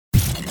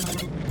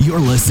You're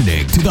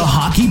listening to the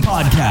Hockey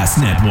Podcast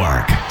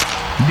Network.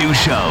 New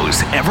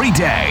shows every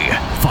day.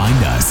 Find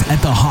us at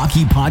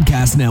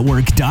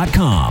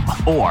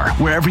thehockeypodcastnetwork.com or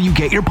wherever you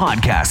get your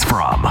podcasts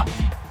from.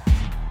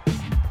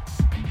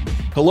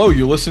 Hello,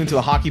 you're listening to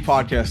the Hockey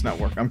Podcast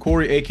Network. I'm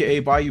Corey, a.k.a.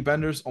 Bayou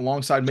Benders,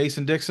 alongside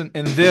Mason Dixon,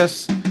 and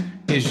this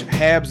is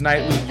Habs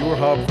Nightly, your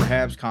hub for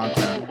Habs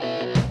content.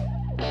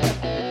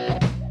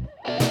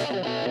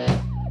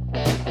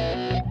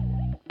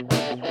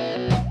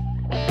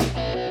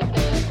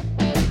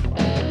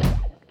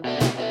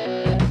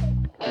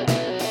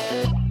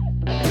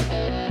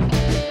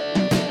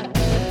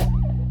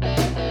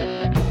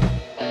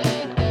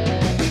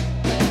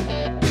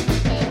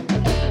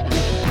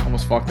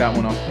 Fuck that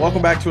one up.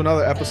 Welcome back to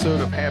another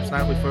episode of Habs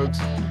Nightly, folks.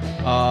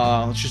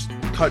 Let's just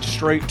cut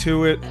straight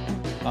to it.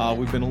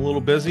 We've been a little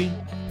busy,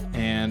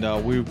 and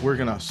we're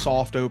gonna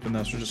soft open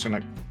this. We're just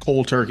gonna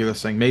cold turkey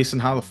this thing. Mason,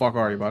 how the fuck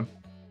are you, bud?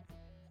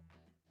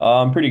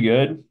 I'm pretty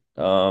good.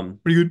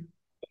 Pretty good.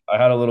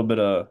 I had a little bit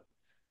of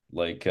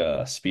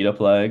speed up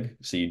lag.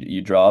 So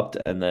you dropped,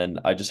 and then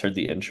I just heard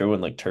the intro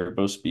in like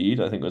turbo speed.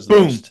 I think it was the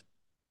Boom. most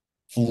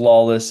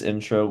flawless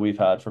intro we've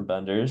had from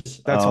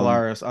Benders. That's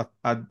hilarious. I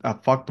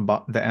fucked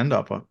the end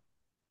up. Did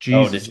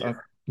Jesus. you?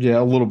 Yeah,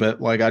 a little bit.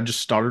 Like I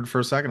just stuttered for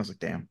a second. I was like,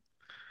 damn.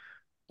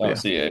 But yeah.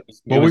 See it. It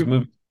Well, was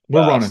moving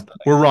we're fast.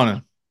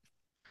 running.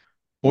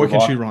 Boy, We're can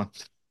she run.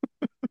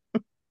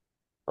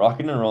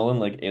 Rocking and rolling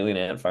like Alien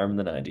Ant Farm in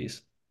the 90s.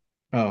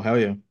 Oh, hell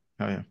yeah.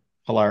 Hell yeah.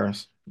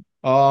 Hilarious.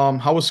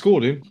 How was school,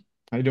 dude?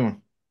 How you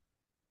doing?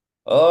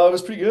 It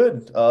was pretty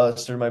good.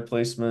 Started my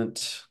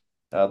placement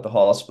at the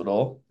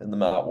hospital in the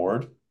mat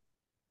ward.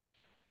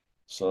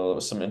 So it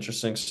was some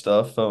interesting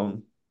stuff.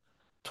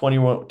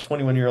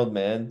 21-year-old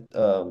man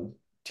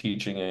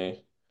teaching a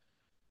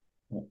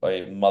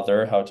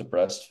mother how to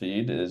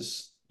breastfeed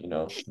is,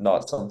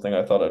 not something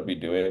I thought I'd be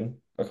doing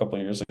a couple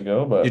of years ago,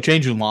 You're but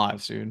changing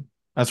lives, dude.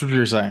 That's what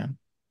you're saying.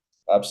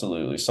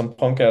 absolutely. Some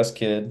punk ass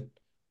kid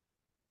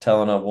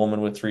telling a woman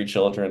with 3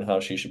 children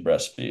how she should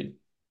breastfeed.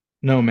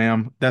 No,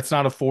 ma'am. That's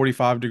not a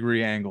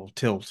 45-degree angle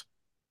tilt.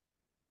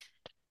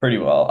 Pretty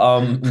well.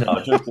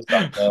 No, just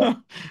aside though.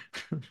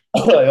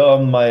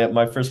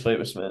 My first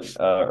placement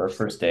or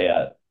first day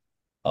at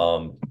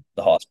the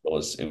hospital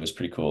was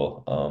pretty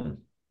cool.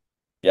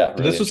 Yeah, So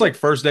really this was enjoyed like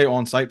first day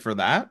on site for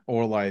that,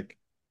 or like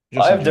I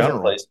just in have different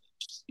general?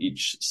 placements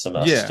each Yeah.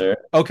 semester.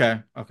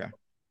 Okay. Okay. I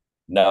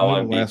Now knew the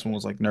I'm being last one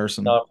was like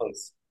nursing. now I'm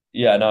placed,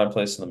 yeah, now I'm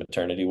placed in the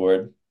maternity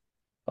ward.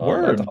 At the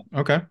Word.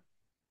 Okay.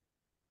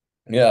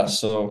 Yeah,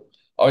 so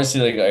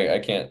obviously like I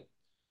can't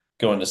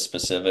go into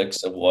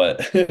specifics of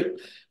what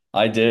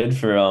I did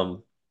for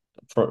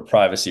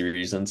privacy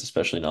reasons,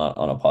 especially not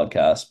on a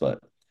podcast, but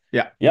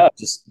Yeah. yeah,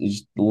 just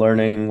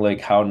learning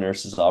like how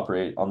nurses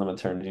operate on the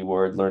maternity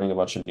ward, learning a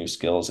bunch of new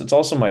skills. It's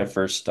also my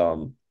first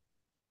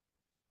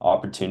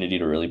opportunity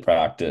to really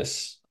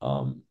practice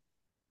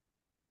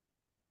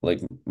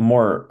like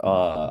more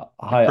high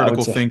I would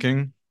Critical say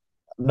thinking.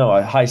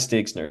 no high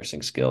stakes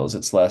nursing skills.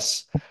 It's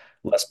less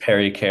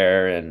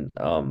pericare and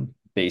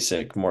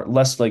basic, more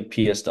less like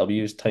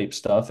PSWs type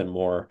stuff and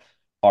more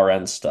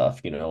RN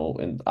stuff,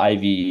 and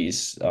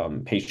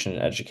IVs, patient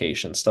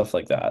education, stuff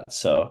like that.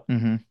 So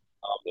Mm-hmm.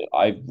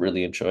 I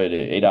really enjoyed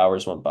it. 8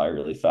 hours went by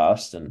really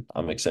fast, and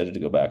I'm excited to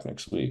go back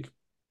next week.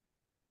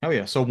 Oh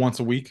yeah. So once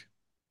a week,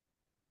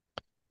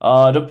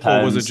 or was it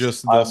Depends.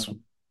 just this?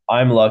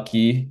 I'm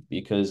lucky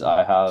because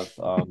I have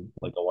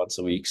like a once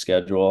a week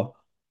schedule,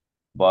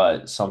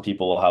 but some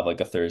people will have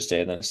like a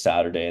Thursday and then a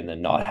Saturday and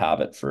then not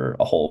have it for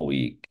a whole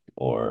week,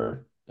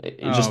 or it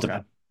Oh, just okay.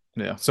 depends.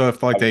 Yeah. So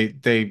if like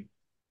they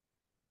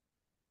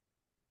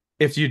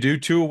if you do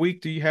two a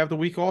week, do you have the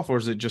week off, or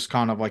is it just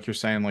kind of like you're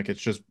saying, like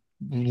it's just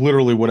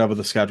literally whatever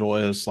the schedule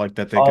is, like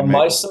that they can make?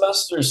 My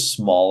semester is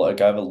small.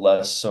 Like I have a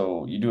less,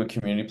 so you do a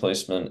community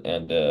placement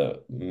and a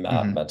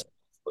Mm-hmm. mental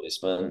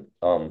placement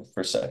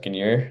for second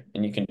year,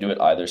 and you can do it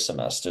either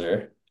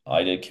semester.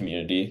 I did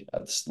community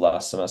at this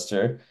last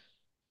semester.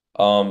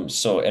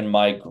 So in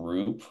my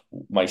group,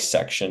 my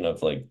section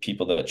of like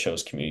people that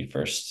chose community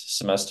first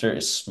semester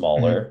is Mm-hmm.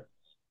 smaller.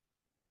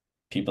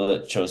 People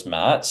that chose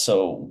mat,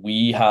 so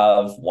we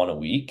have one a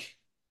week,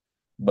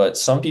 but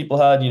some people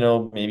had,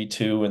 maybe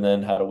two and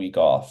then had a week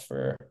off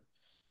for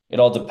it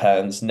all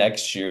depends.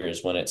 Next year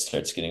is when it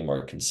starts getting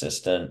more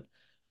consistent.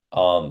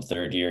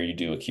 Third year you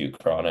do acute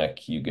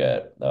chronic, you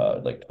get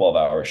like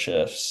 12-hour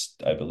shifts,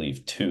 I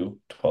believe 2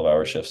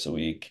 12-hour shifts a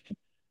week.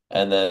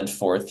 And then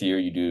fourth year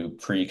you do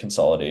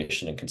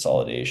pre-consolidation and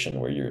consolidation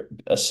where you're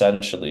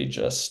essentially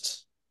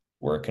just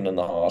working in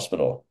the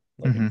hospital,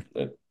 like Mm-hmm.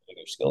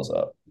 your skills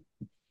up.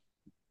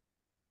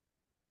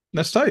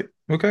 That's tight.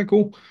 Okay,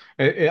 cool.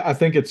 I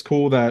think it's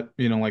cool that,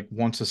 like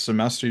once a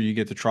semester you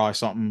get to try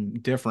something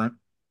different,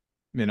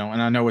 and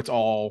I know it's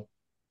all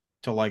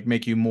to like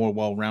make you more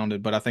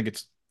well-rounded, but I think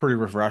it's pretty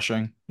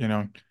refreshing,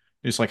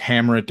 just like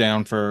hammer it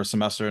down for a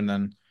semester and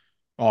then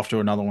off to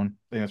another one.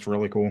 I think that's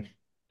really cool.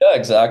 Yeah,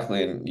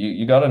 exactly. And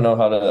you got to know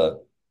how to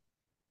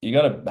you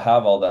got to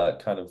have all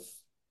that kind of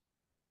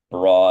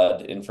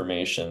broad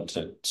information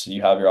to so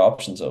you have your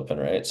options open,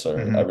 right? So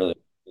I Hmm. really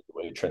like the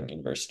way Trent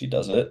University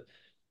does it.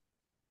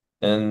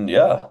 And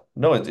yeah,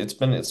 no, it's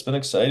been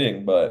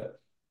exciting,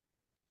 but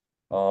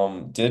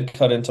did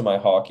cut into my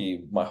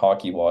hockey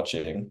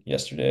watching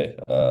yesterday.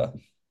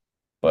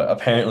 But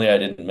apparently I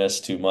didn't miss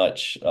too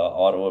much.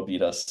 Ottawa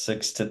beat us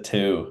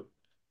 6-2.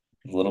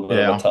 A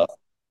Yeah.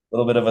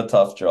 little bit of a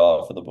tough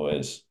draw for the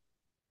boys.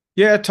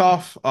 Yeah,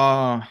 tough.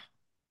 I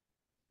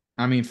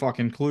mean,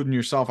 fucking including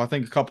yourself. I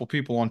think a couple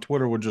people on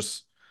Twitter were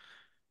just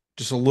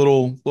a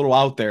little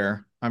out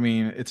there. I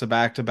mean, it's a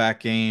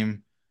back-to-back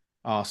game.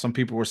 Some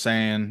people were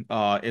saying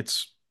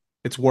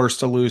it's worse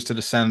to lose to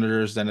the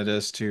Senators than it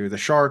is to the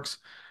Sharks.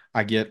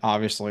 I get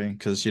obviously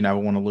because you never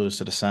want to lose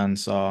to the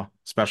Sens,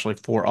 especially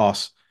for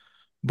us.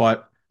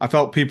 But I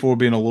felt people were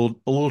being a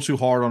little too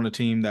hard on the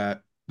team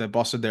that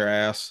busted their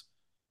ass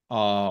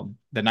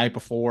the night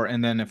before,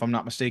 and then if I'm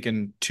not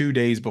mistaken, 2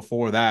 days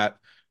before that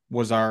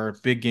was our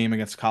big game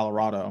against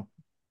Colorado.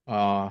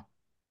 Uh,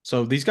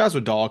 so these guys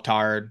were dog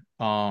tired.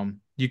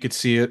 You could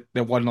see it.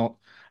 There wasn't.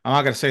 I'm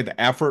not gonna say the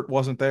effort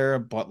wasn't there,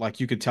 but like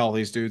you could tell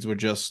these dudes were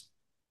just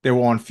they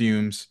were on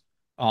fumes.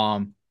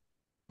 Um,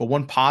 but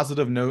one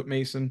positive note,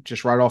 Mason,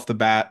 just right off the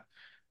bat,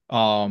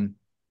 um,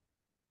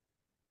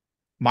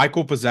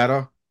 Michael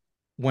Pizzetta,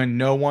 when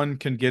no one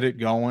can get it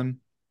going,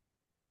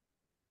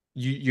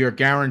 you're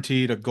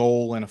guaranteed a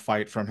goal and a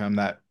fight from him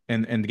that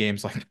in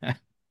games like that.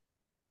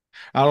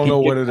 I don't He know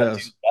gave what it that dude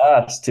is.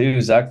 gas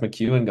too. Zach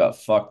McEwen got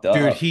fucked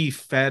Dude, up. he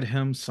fed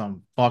him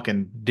some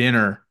fucking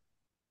dinner.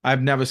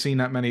 I've never seen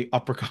that many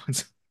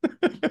uppercuts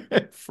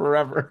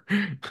forever.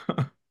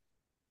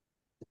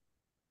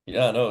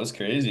 Yeah, no, it was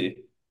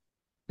crazy.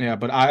 Yeah,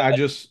 but I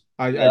just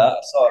I Yeah, I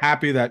saw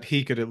happy that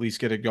he could at least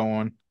get it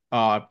going. You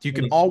and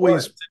can he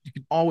always scored. you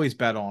can always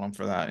bet on him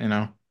for that, you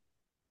know.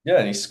 Yeah,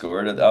 and he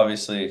scored.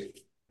 Obviously,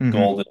 Hmm.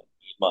 goal didn't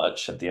mean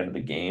much at the end of the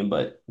game,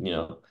 but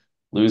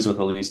lose with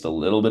at least a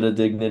little bit of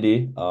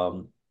dignity.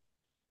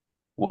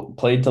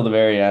 Played till the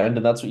very end,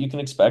 and that's what you can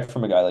expect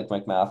from a guy like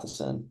Mike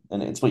Matheson,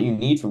 and it's what you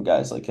need from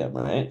guys like him,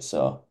 right?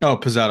 So, Oh,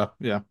 Pizzetta,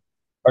 yeah.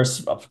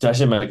 did I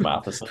say Mike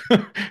Matheson?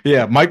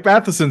 Yeah, Mike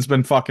Matheson's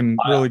been fucking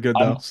I, really good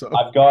though. I'm So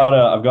I've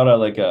got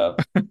like a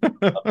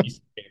piece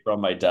of paper on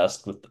my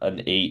desk with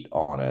an 8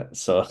 on it.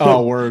 So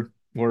oh, word,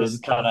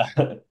 just word. kind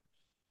of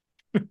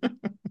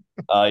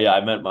yeah,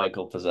 I meant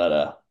Michael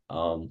Pizzetta.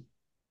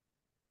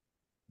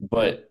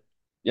 But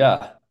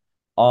yeah.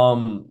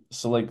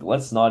 So like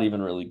let's not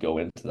even really go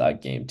into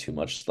that game too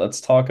much.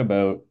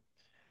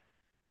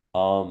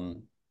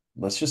 Um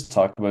let's just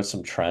talk about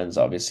some trends.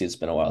 Obviously, it's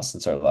been a while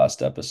since our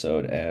last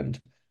episode, and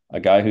a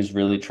guy who's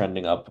really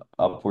trending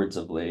upwards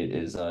of late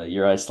is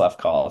Yuri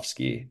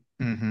Slafkovsky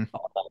Hmm.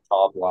 on that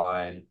top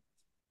line,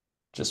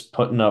 just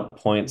putting up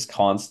points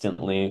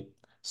constantly,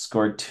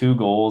 scored 2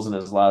 goals in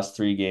his last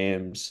 3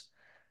 games.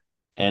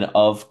 And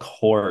of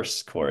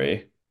course,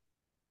 Corey,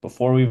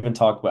 before we even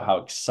talk about how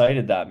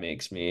excited that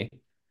makes me,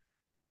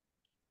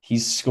 he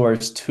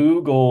scores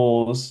 2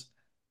 goals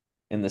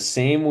in the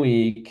same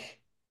week.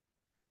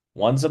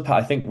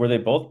 I think were they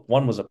both,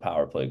 one was a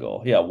power play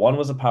goal. Yeah, one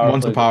was a power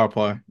One's a play goal power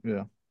play.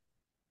 Yeah.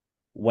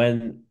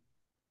 when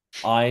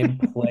I'm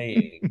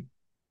playing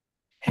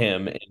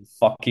him in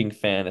fucking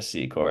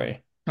fantasy,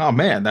 Corey. Oh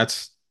man,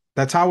 that's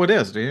how it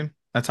is, dude.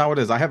 That's how it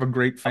is. I have a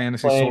great I'm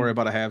fantasy story playing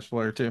about a Habs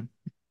player too.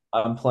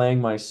 I'm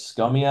playing my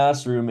scummy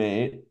ass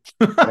roommate.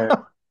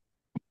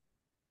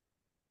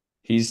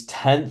 He's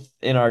 10th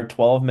in our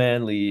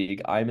 12-man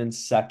league. I'm in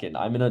second.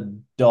 I'm in a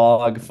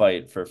dog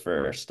fight for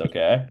first,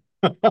 okay?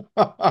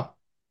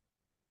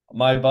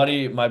 My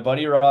buddy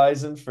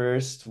Rise in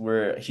first,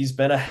 where he's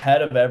been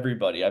ahead of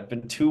everybody. I've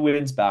been 2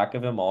 wins back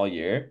of him all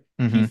year.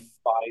 He Hmm.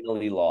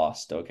 finally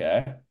lost,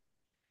 okay?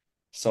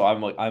 So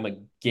I'm a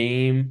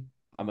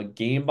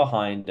game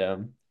behind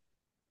him,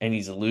 and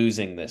he's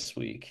losing this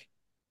week.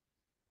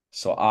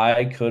 So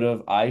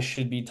I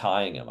should be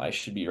tying him. I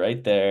should be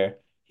right there.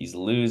 He's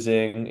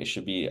losing. It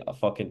should be a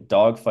fucking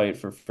dogfight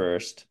for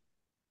first.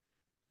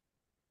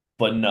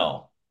 But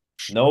no,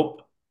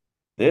 nope.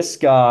 This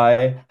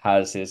guy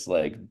has his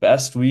like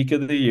best week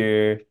of the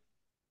year.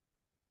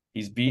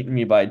 He's beaten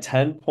me by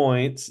 10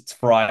 points. It's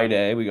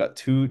Friday. We got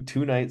two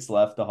nights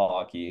left of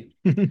hockey.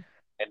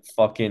 And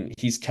fucking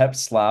he's kept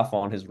Slav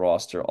on his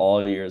roster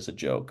all year as a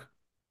joke.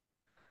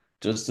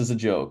 Just as a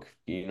joke.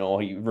 He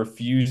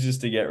refuses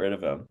to get rid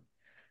of him.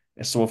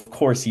 And so of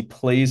course he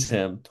plays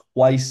him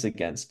twice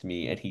against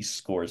me and he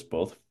scores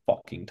both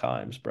fucking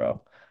times,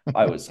 bro.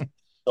 I was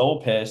so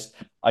pissed.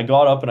 I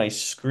got up and I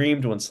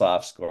screamed when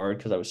Slav scored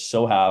because I was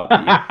so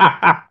happy.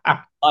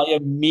 I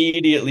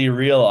immediately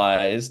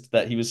realized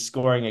that he was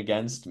scoring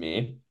against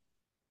me.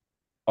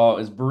 Oh, it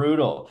was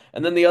brutal.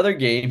 And then the other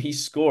game, he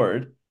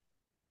scored.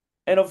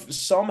 And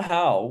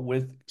somehow,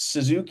 with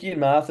Suzuki and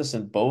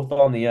Matheson both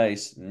on the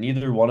ice,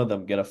 neither one of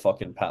them get a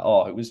fucking pass.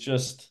 Oh, it was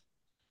just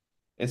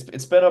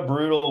it's been a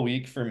brutal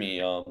week for me.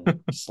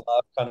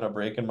 Slav kind of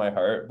breaking my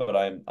heart, but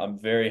I'm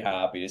very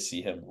happy to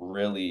see him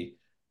really,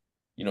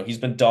 He's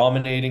been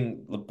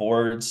dominating the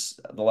boards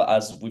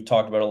as we've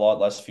talked about a lot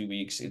last few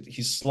weeks.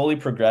 He's slowly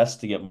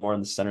progressed to get more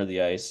in the center of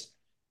the ice.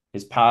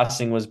 His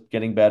passing was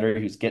getting better.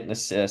 He was getting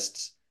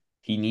assists.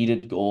 He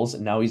needed goals,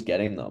 and now he's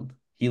getting them.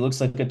 He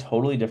looks like a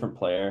totally different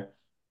player,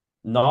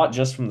 not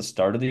just from the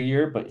start of the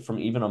year, but from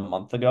even a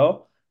month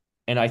ago.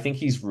 And I think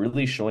he's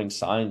really showing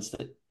signs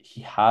that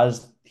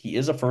he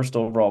is a first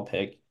overall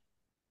pick,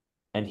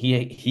 and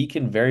he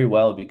can very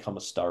well become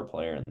a star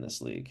player in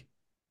this league.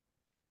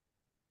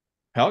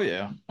 Hell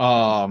yeah.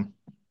 I'm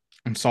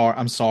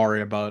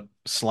sorry about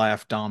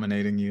Slav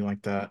dominating you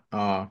like that.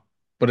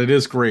 But it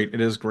is great.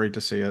 It is great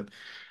to see it.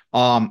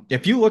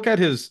 If you look at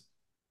his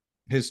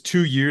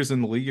 2 years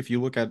in the league, if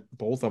you look at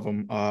both of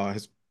them,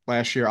 his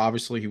last year,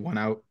 obviously he went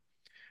out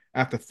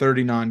after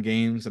 39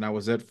 games, and that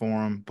was it for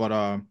him.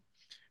 But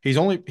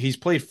he's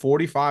played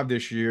 45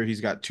 this year.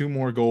 He's got two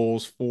more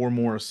goals, four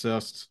more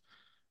assists.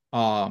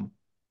 Um,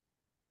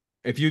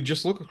 if you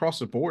just look across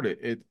the board,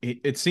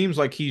 it seems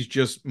like he's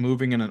just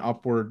moving in an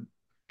upward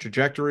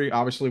trajectory.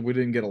 Obviously, we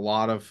didn't get a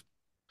lot of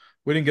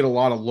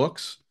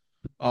looks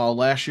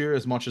last year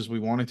as much as we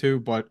wanted to,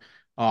 but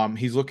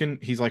he's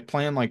like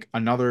playing like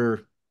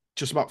another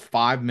just about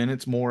 5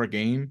 minutes more a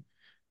game.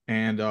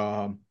 And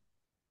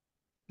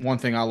one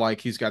thing I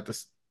like, he's got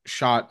this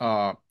shot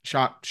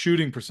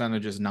shooting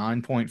percentage is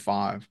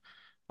 9.5.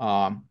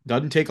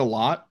 Doesn't take a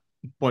lot,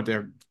 but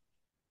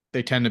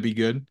they tend to be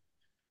good.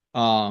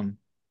 Um,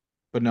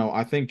 but no,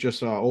 I think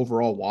just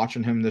overall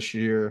watching him this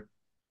year,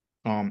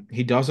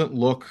 he doesn't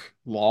look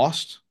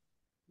lost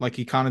like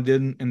he kind of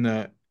did in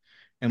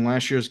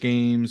last year's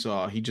games.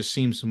 He just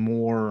seems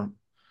more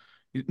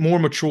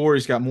mature.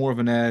 He's got more of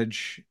an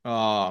edge.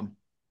 I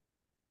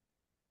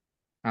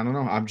don't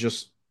know. I'm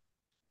just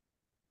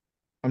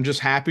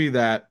happy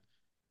that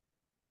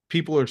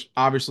people are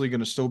obviously going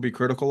to still be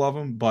critical of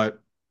him,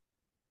 but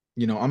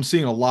I'm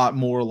seeing a lot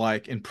more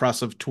like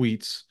impressive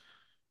tweets,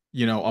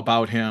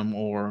 about him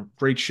or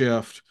great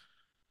shift.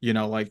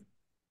 Like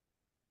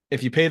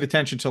if you paid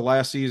attention to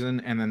last season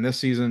and then this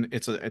season,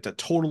 it's a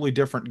totally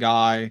different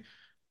guy.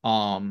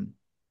 Um,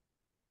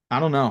 I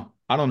don't know.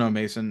 I don't know,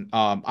 Mason.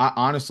 I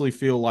honestly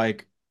feel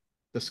like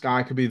the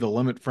sky could be the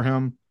limit for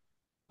him.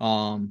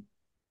 Um,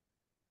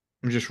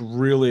 I'm just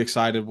really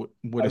excited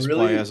with I his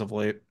play as really of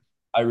late.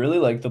 I really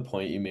like the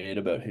point you made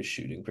about his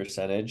shooting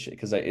percentage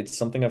because it's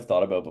something I've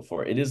thought about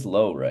before. It is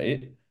low,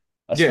 right?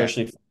 Yeah.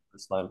 Especially for a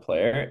first-line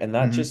player, and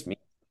that Hmm. just means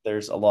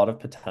there's a lot of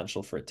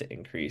potential for it to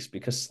increase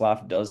because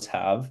Slav does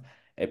have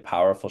a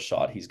powerful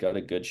shot. He's got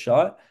a good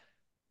shot,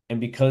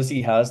 and because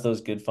he has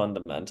those good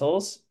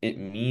fundamentals, it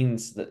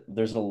means that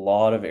there's a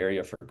lot of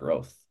area for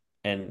growth.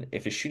 And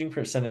if his shooting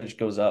percentage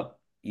goes up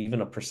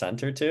even a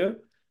percent or two,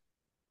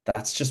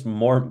 that's just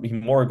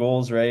more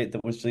goals, right?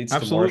 That which leads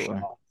to more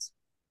Absolutely. shots.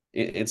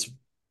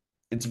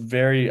 It's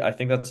very, I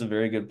think that's a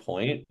very good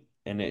point,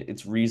 and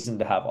it's reason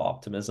to have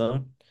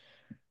optimism.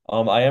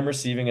 I am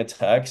receiving a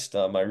text.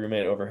 My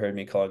roommate overheard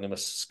me calling him a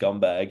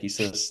scumbag. He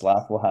says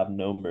Slack will have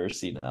no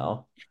mercy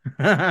now.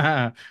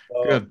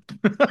 So Good.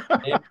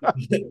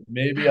 maybe,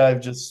 maybe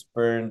I've just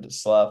spurned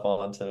Slap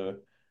onto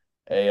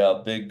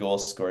a big goal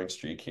scoring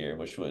streak here,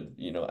 which would,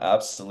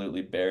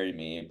 absolutely bury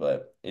me,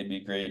 but it'd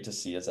be great to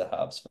see as a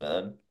Habs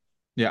fan.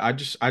 Yeah,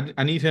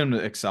 I need him to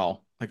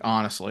excel. Like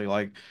honestly,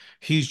 like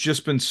he's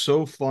just been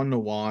so fun to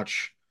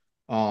watch.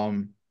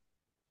 Um,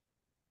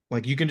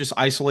 like you can just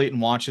isolate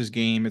and watch his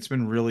game. It's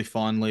been really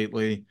fun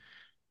lately.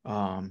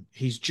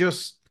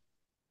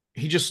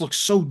 He just looks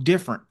so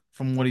different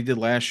from what he did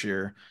last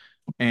year.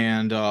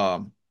 And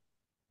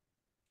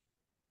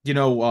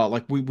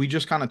like we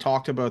just kind of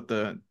talked about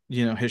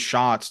his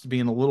shots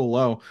being a little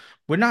low.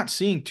 We're not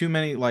seeing too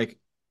many like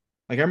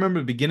I remember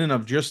the beginning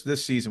of just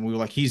this season, we were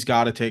like, he's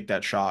got to take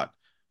that shot.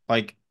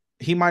 Like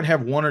he might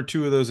have one or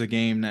two of those a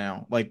game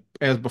now. Like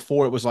as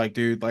before, it was like,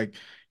 dude, like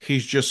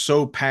he's just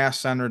so pass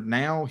centered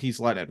now. He's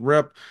letting it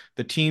rip.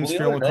 The Well, team's the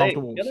other feeling night,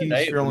 comfortable. the other He's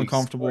night when feeling he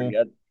scored, he comfortable.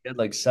 had, he had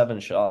like 7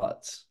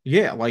 shots.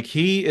 Yeah, like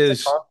he It's a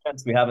is,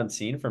 confidence we haven't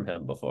seen from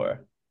him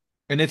before.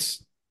 and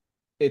it's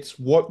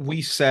what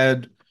we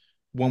said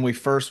when we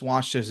first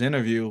watched his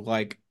interview.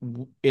 Like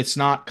it's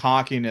not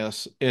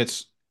cockiness.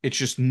 It's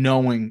just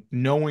knowing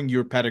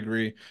your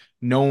pedigree,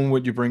 knowing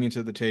what you're bringing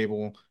to the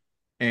table,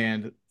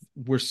 and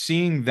we're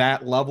seeing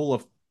that level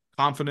of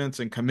confidence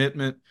and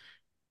commitment.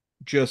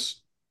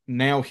 Just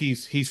now,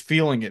 he's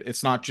feeling it.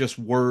 It's not just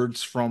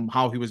words from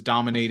how he was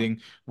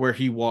dominating where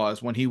he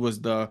was when he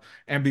was the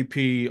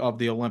MVP of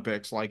the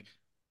Olympics. Like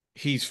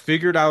he's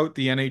figured out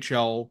the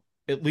NHL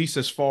at least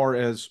as far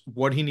as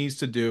what he needs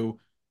to do,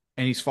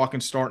 and he's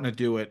fucking starting to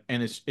do it,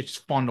 and it's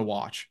fun to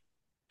watch.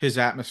 His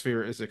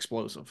atmosphere is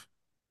explosive.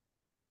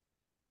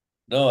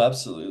 No,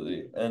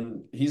 absolutely.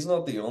 And he's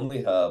not the only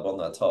Hab on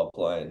that top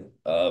line,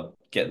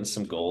 getting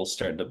some goals,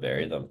 starting to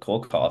bury them.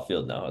 Cole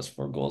Caulfield now has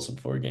 4 goals in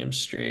 4 games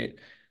straight.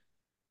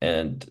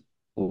 And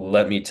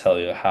let me tell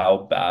you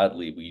how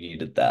badly we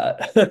needed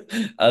that.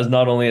 As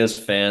not only as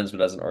fans,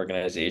 but as an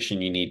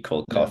organization, you need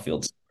Cole Yeah.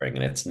 Caulfield scoring.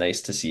 And it's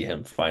nice to see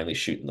him finally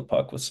shooting the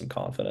puck with some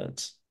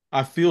confidence.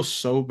 I feel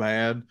so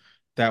bad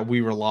that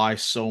we rely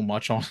so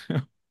much on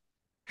him.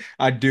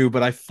 I do,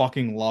 but I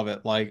fucking love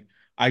it. Like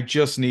I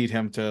just need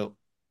him to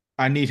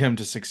I need him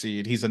to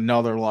succeed. He's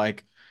another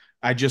like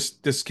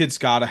this kid's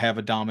got to have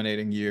a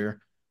dominating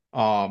year.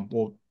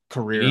 Well,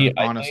 career, I think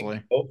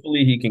honestly.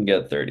 hopefully he can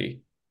get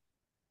 30,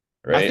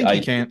 I right? think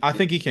he can. I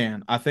think he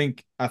can. I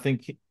think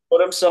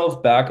Put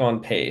himself back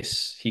on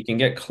pace. He can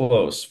get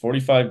close.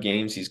 45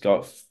 games, he's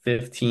got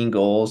 15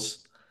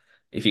 goals.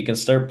 If he can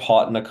start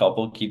potting a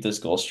couple, keep this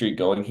goal streak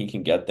going, he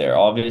can get there.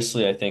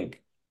 Obviously, I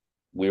think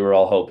we were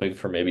all hoping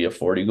for maybe a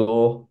 40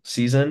 goal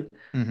season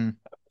mhm.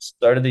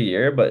 start of the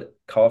year, but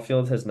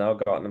Caulfield has now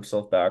gotten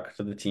himself back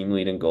to the team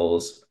lead in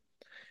goals.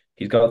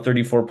 He's got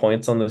 34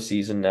 points on the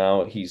season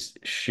now. He's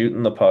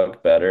shooting the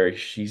puck better.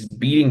 He's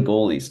beating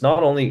goalies.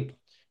 Not only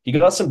he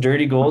got some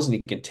dirty goals and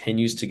he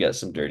continues to get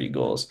some dirty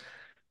goals,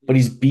 but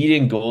he's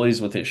beating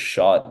goalies with his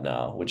shot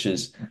now, which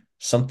is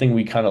something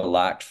we kind of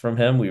lacked from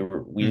him. We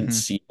didn't Mhm.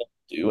 see him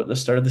do at the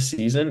start of the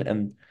season,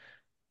 and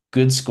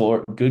good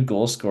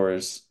goal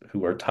scorers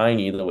who are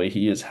tiny the way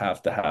he is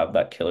have to have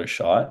that killer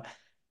shot.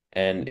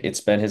 And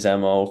it's been his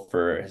MO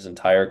for his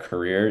entire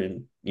career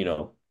in,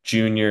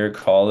 junior,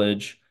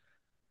 college,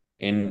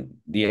 in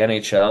the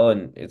NHL,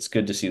 and it's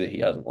good to see that he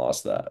hasn't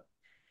lost that.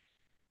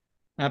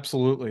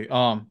 Absolutely.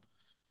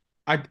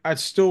 I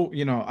still,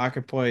 I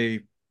could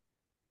play.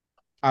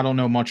 I don't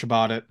know much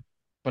about it,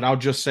 but I'll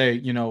just say,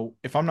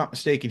 if I'm not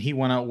mistaken, he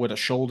went out with a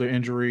shoulder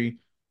injury,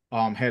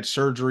 had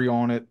surgery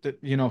on it. That,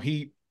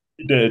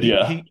 He did, he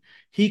yeah. he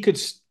he could.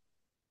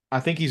 I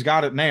think he's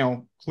got it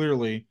now,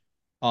 clearly.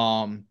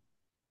 Um,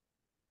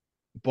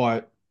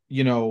 but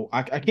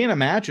I can't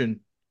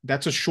imagine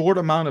that's a short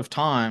amount of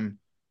time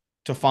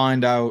to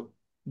find out,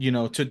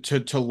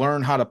 to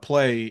learn how to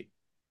play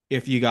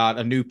if you got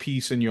a new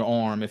piece in your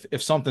arm.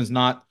 If something's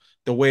not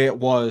the way it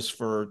was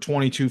for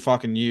 22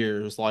 fucking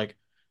years, like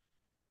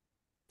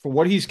for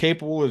what he's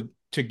capable of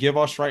to give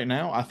us right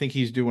now, I think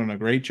he's doing a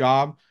great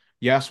job.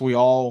 Yes, we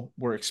all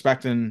were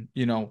expecting,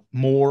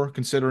 more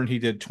considering he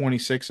did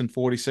 26 and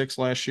 46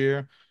 last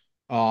year.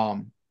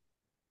 Um,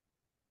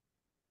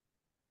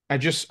 I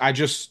just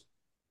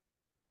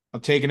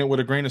I'm taking it with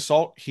a grain of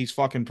salt. He's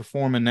fucking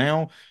performing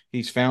now.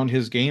 He's found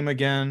his game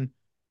again.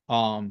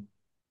 Um,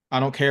 I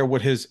don't care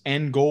what his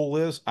end goal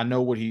is.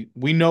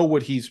 We know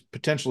what he's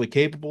potentially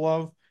capable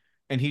of,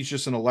 and he's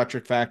just an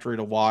electric factory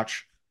to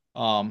watch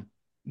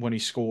when he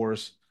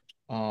scores.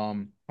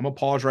 I'm gonna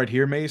pause right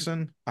here,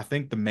 Mason. I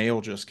think the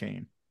mail just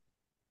came.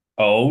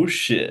 Oh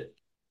shit.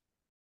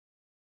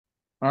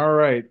 All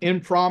right,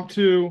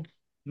 impromptu,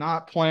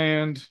 not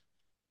planned.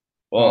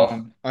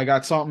 Well, I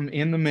got something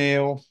in the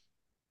mail.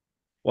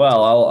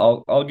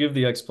 I'll give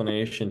the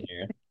explanation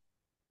here.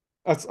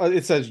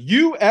 It says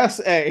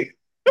USA.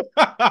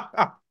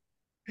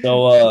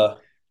 So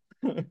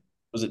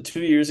was it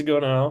 2 years ago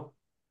now?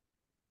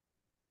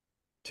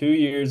 2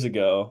 years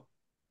ago,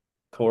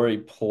 Corey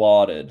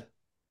plotted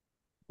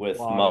with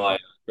Plotted. my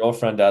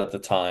girlfriend at the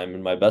time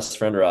and my best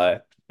friend Rye.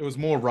 It was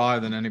more rye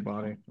than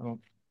anybody.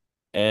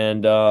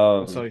 And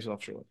Don't sell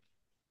yourself short.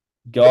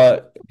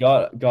 got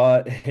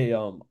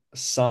a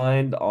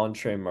signed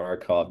Entree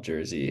Markov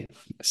jersey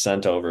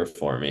sent over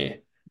for me.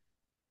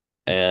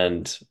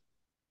 And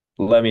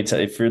let me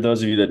tell you, for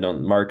those of you that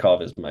don't,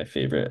 Markov is my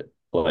favorite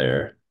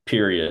player,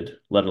 period,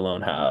 let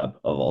alone Hab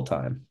of all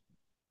time.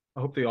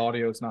 I hope the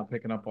audio is not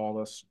picking up all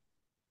this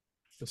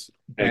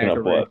Picking up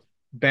baggery, what?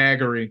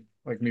 baggery,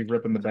 like me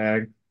ripping the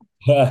bag,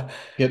 getting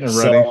it ready.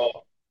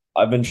 So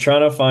I've been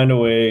trying to find a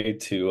way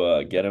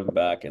to get him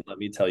back, and let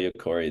me tell you,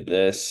 Corey,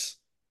 this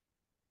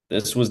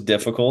was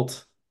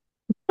difficult.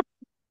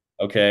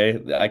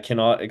 Okay, I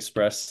cannot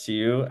express to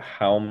you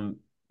how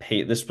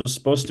this was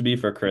supposed to be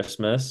for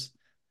Christmas,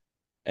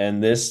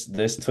 and this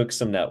took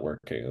some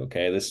networking.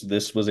 Okay,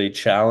 this was a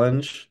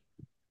challenge.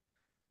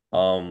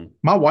 Um,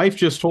 My wife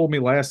just told me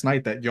last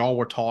night that y'all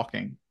were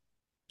talking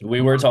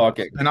we were about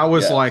this, talking, and I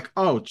was yeah. like,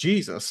 "Oh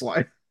Jesus!"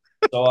 Like,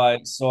 So I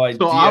so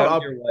DM'd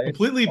I'm your wife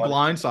completely on Instagram.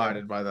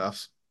 blindsided by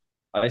this.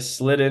 I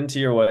slid into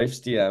your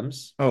wife's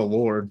DMs, Oh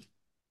Lord,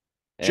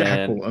 and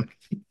Jacqueline.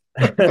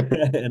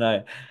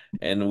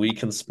 and we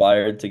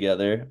conspired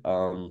together.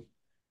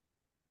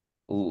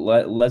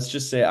 Let's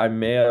just say I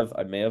may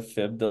have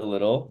fibbed a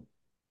little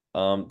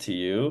to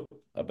you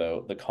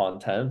about the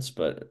contents,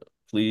 but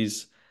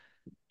please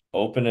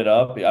open it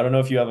up. I don't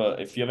know if you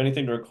have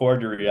anything to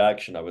record your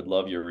reaction. I would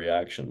love your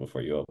reaction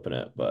before you open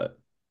it, but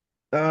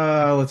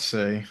Let's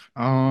see.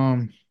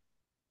 Let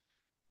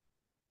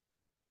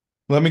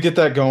me get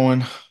that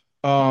going.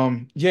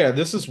 Yeah,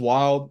 this is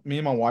wild. Me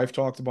and my wife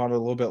talked about it a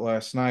little bit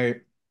last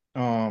night.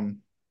 Um,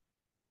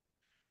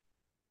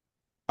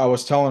 I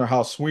was telling her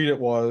how sweet it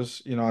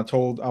was.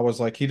 I was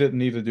like, he didn't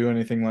need to do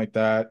anything like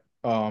that.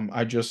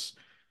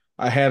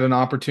 I had an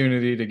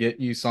opportunity to get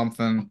you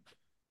something,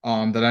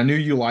 that I knew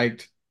you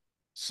liked.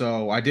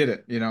 So I did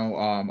it.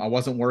 I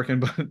wasn't working,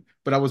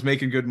 but I was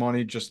making good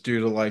money just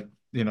due to like,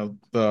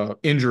 the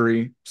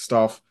injury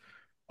stuff.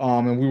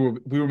 And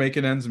we were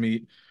making ends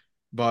meet.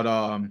 But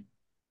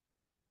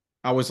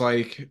I was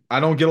like, I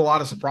don't get a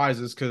lot of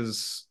surprises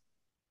because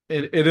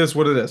it is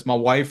what it is. My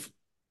wife,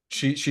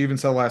 she even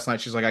said last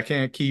night, she's like, I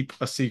can't keep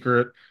a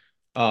secret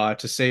to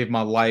save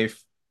my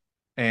life.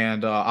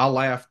 And I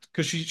laughed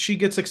because she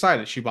gets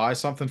excited. She buys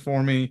something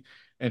for me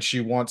and she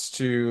wants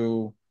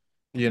to,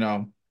 you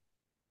know,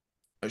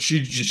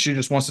 she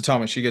just wants to tell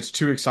me. She gets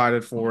too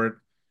excited for it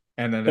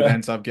and then it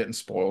ends up getting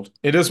spoiled.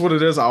 It is what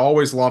it is. I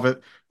always love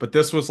it, but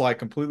this was like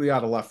completely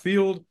out of left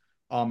field.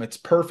 It's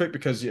perfect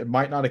because it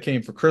might not have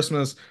came for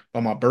Christmas,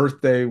 but my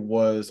birthday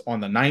was on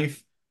the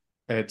 9th.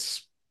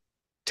 It's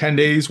 10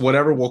 days,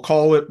 whatever we'll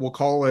call it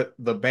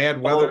the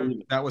bad weather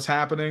Oh, that was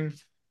happening.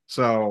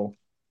 So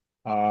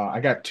I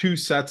got two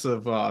sets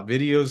of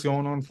videos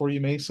going on for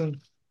you,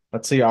 Mason.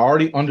 Let's see. I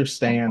already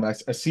understand. I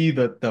see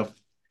the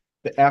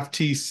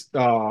FT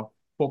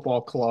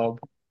football club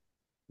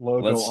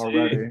logo let's see.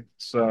 already.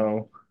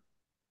 So,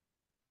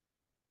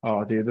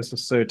 oh, dude, this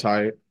is so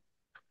tight.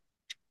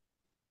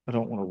 I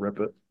don't want to rip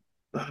it.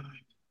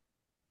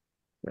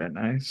 Very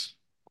nice.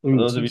 For Ooh,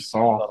 those of so you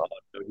who don't soft.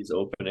 know, he's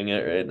opening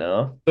it right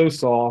now. So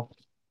soft.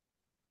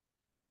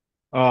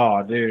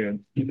 Oh,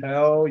 dude.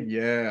 Hell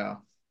yeah.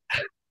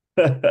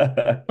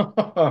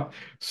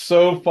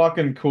 So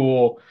fucking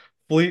cool.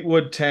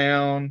 Fleetwood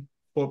Town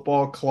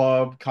Football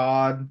Club,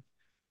 COD.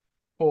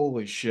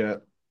 Holy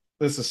shit.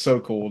 This is so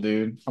cool,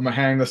 dude. I'm gonna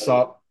hang this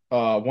up.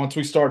 Once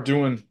we start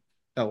doing,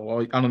 oh,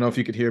 well, I don't know if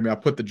you could hear me. I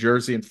put the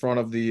jersey in front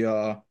of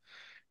the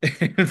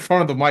in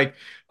front of the mic.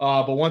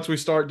 But once we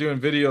start doing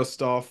video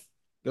stuff,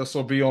 this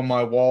will be on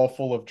my wall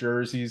full of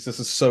jerseys. This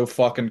is so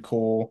fucking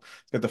cool.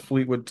 Got the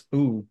Fleetwood,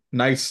 ooh,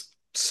 nice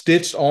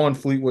stitched on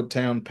Fleetwood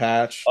Town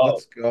patch. Oh,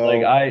 Let's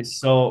go.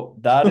 so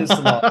that is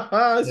an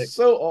authentic,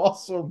 So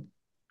awesome.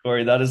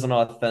 Corey, that is an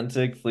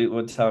authentic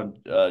Fleetwood Town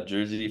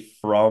jersey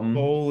from,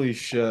 Holy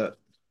shit.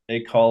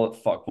 they call it,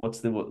 fuck, what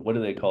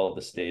do they call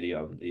the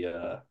stadium?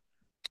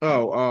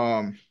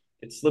 Oh,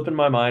 It's slipping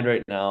my mind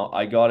right now.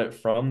 I got it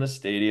from the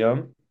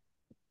stadium.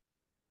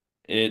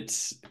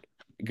 It's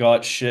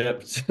got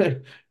shipped.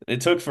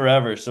 It took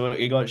forever. So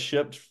it got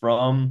shipped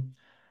from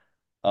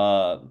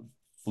uh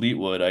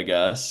Fleetwood, I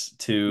guess,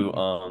 to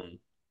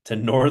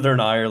Northern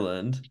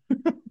Ireland,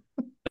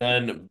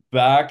 then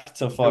back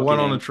to it went fucking on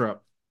a England.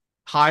 trip.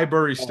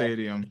 Highbury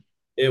Stadium.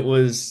 It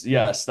was,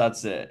 yes,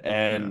 that's it. Yeah.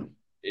 And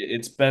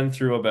it's been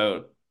through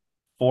about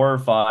four or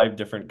five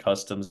different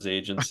customs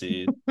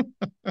agencies.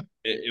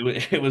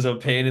 It was a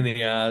pain in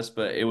the ass,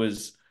 but it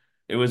was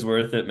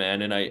worth it,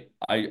 man. And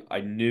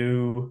I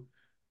knew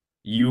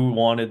you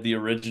wanted the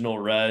original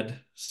red,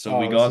 so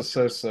we Oh, this got is the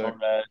so original sick.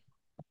 red.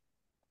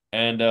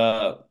 And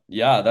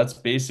yeah, that's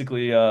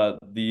basically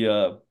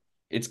the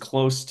it's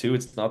close to,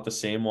 it's not the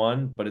same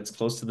one, but it's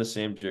close to the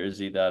same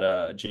jersey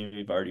that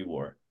Jamie Vardy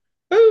wore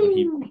when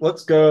he Woo!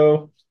 Let's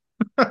go.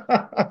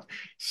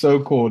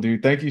 So cool,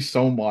 dude. Thank you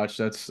so much.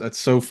 That's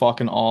so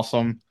fucking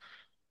awesome.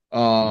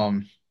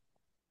 Um,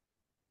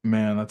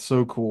 man, that's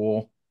so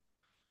cool.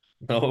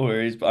 no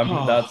worries. But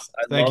Oh,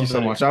 I thank you love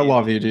so that much. it I came.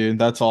 love you, dude.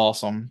 That's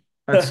awesome.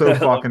 That's so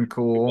I love fucking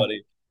cool.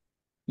 everybody.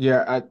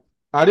 Yeah,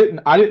 I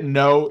didn't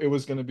know it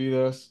was gonna be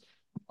this.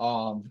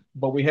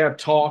 But we have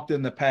talked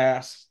in the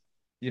past.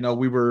 You know,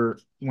 we were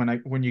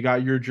when you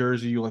got your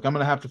jersey, you were like, I'm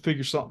gonna have to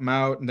figure something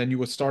out, and then you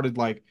was started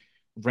like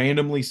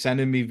randomly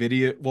sending me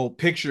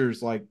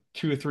pictures like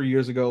 2 or 3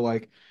 years ago.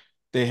 Like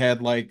they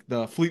had like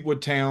the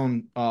Fleetwood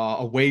Town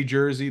away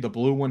jersey, the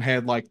blue one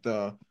had like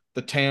the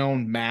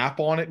town map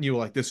on it, and you were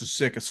like, this is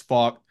sick as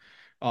fuck.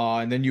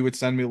 And then you would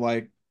send me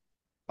like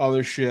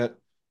other shit.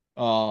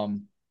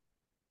 Um,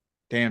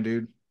 Damn,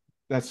 dude.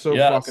 That's so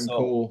Yeah, fucking so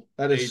cool.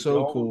 That is they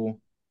so don't cool.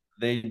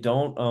 they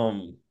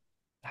don't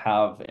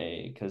have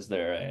because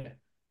they're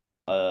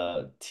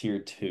a tier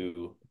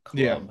two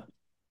Yeah. club.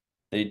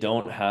 They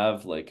don't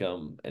have like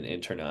an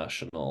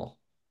international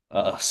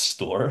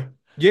store.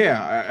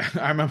 Yeah.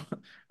 I remember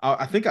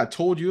I think I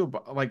told you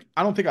about like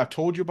I don't think I've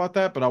told you about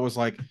that, but I was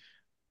like,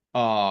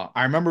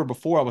 I remember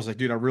before I was like,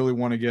 dude, I really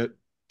want to get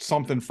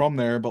something from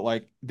there, but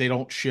like they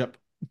don't ship.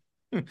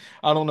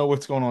 I don't know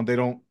what's going on. They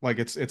don't like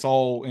it's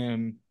all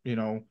in,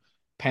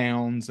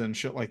 pounds and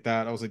shit like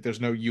that. I was like, there's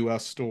no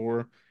US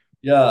store.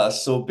 Yeah,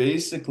 so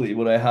basically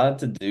what I had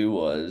to do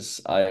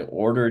was I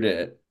ordered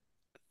it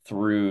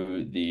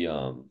through the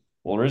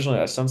well, originally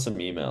I sent some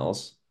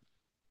emails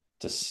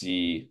to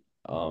see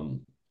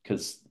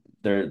because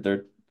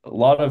they're a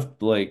lot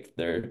of like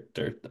their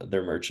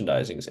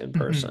merchandising is in Mhm.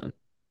 person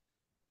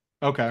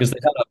Okay. because they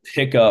had a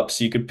pickup,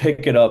 so you could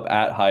pick it up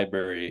at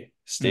Highbury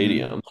Hmm.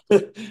 Stadium.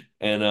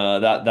 And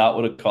that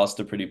would have cost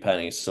a pretty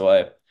penny. So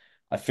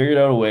I figured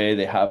out a way.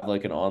 They have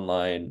like an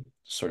online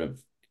sort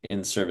of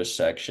in-service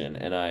section,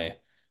 and I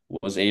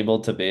was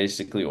able to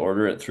basically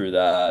order it through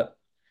that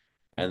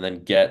and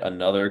then get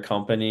another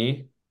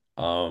company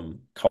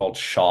called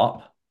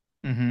Shop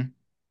Hmm.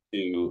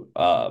 to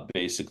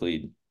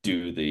basically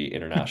do the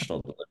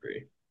international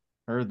delivery.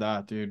 Heard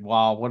that, dude.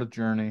 Wow, what a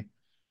journey.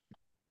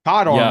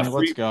 Todd Yeah, Army,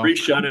 let's free go.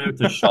 shout out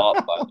to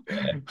Shop, by the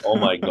way. Oh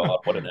my God,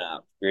 what an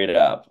app. Great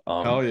app.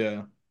 Hell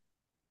yeah.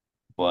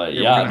 But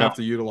Yeah, we're yeah, gonna no, have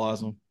to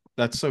utilize them.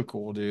 That's so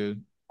cool,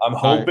 dude. I'm I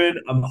hoping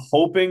I'm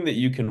hoping that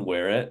you can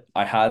wear it.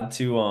 I had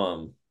to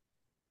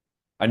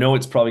I know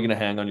it's probably gonna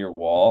hang on your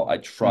wall. I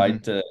Hmm.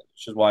 tried to,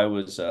 which is why I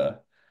was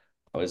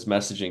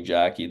messaging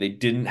Jackie. They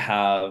didn't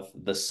have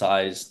the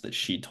size that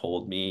she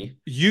told me.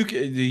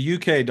 The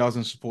UK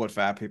doesn't support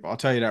fat people. I'll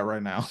tell you that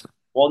right now.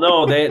 Well,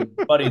 no,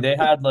 buddy, they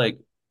had like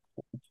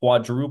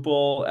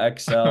quadruple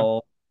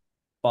XL,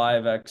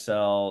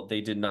 5XL.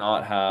 They did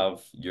not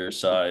have your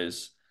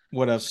size.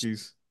 What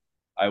Evskis?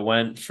 I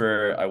went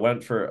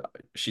for,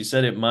 she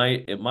said it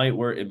might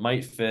work, it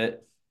might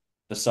fit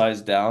the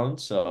size down.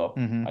 So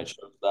Hmm. I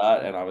chose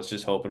that and I was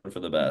just hoping for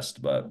the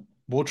best, but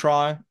We'll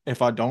try.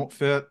 If I don't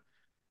fit,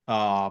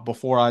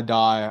 before I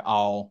die,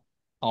 I'll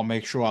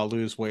make sure I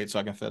lose weight so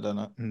I can fit in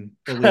it. And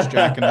at least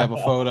Jack can have a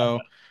photo,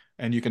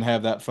 and you can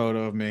have that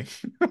photo of me.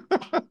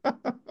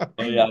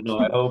 oh yeah, no,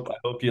 I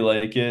hope you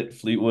like it.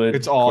 It's Fleetwood,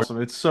 of course,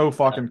 awesome. It's so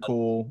fucking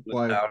cool. with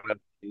Like, down.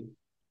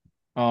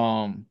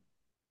 um,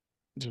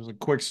 just a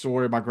quick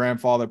story. My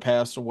grandfather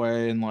passed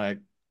away in like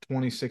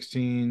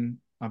 2016,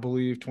 I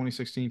believe,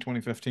 2016,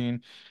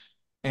 2015.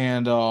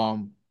 And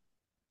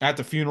at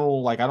the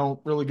funeral, like I don't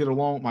really get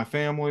along with my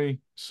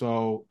family,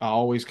 so I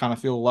always kind of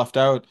feel left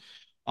out.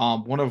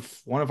 One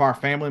of our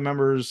family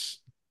members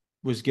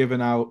was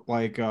given out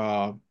like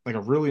a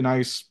really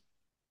nice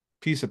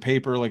piece of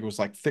paper, like it was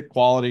like thick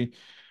quality.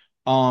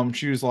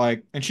 She was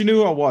like, and she knew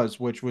who I was,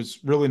 which was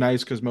really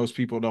nice because most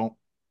people don't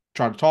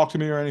try to talk to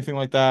me or anything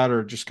like that,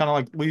 or just kind of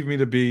like leave me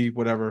to be,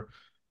 whatever.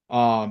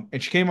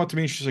 And she came up to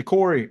me and she said,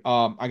 Corey,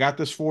 I got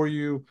this for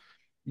you.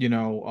 I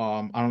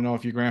don't know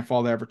if your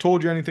grandfather ever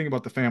told you anything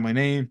about the family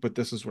name, but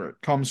this is where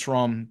it comes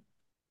from.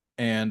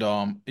 And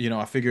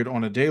I figured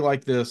on a day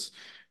like this,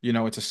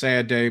 it's a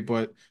sad day,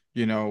 but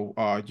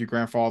your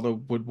grandfather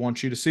would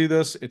want you to see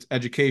this. It's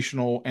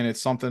educational and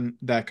it's something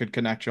that could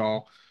connect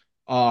y'all.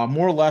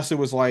 More or less, it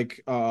was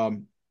like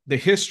the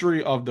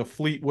history of the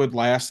Fleetwood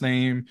last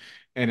name,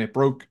 and it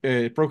broke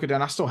it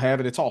down. I still have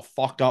it. It's all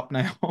fucked up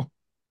now.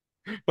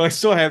 But I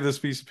still have this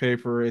piece of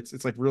paper.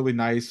 It's like really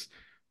nice.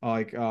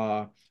 Like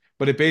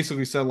but it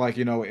basically said like,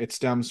 it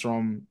stems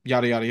from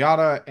yada yada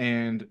yada,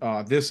 and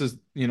this is,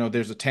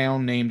 there's a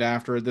town named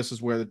after it. This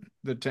is where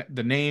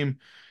the name,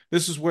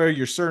 this is where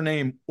your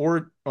surname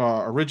or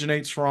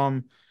originates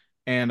from.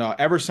 And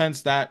ever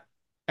since that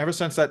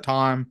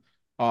time,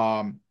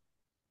 um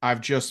I've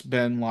just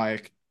been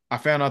like, I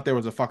found out there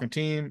was a fucking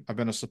team. I've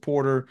been a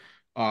supporter.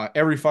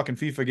 Every fucking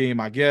FIFA game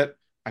I get,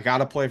 I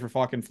gotta play for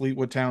fucking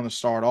Fleetwood Town to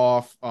start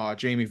off.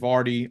 Jamie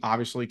Vardy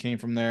obviously came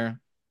from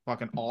there.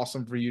 Fucking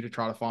awesome for you to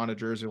try to find a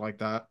jersey like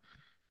that.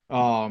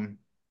 Um,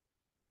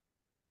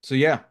 so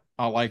yeah,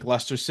 I like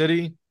Leicester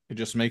City. It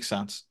just makes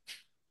sense.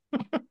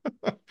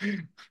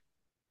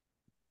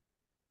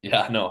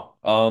 Yeah, no.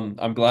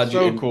 I'm glad you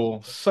So in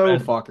cool. So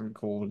red, fucking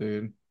cool,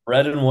 dude.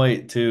 red and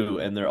white too,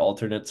 and their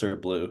alternates are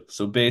blue.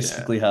 So Yeah.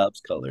 basically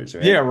Habs colors,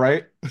 Yeah,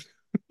 right?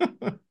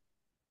 right.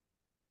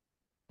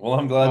 Well,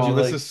 I'm glad Oh, you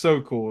this like. is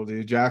so cool,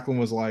 dude. Jacqueline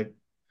was like,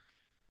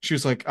 she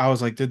was like, I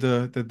was like, did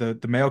the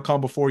mail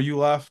come before you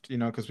left?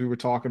 Because we were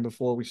talking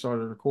before we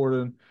started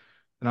recording,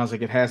 and I was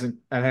like, it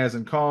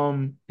hasn't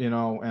come, and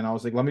I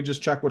was like, let me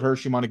just check with her.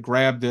 She might have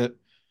grabbed it,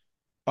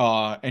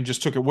 and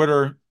just took it with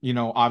her.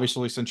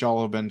 Obviously, since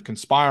y'all have been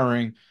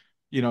conspiring,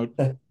 you know,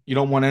 you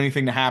don't want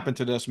anything to happen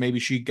to this. Maybe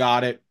she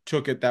got it,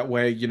 took it that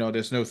way.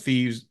 There's no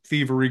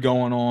thievery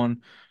going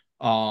on.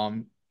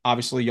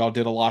 Obviously, y'all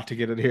did a lot to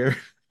get it here.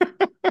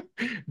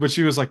 But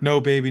she was like, no,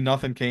 baby,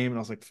 nothing came. And I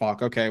was like,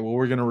 fuck, okay, well,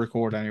 we're gonna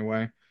record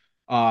anyway.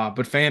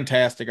 But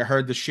fantastic. I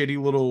heard the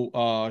shitty little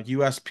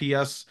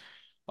USPS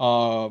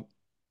uh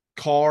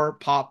car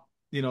pop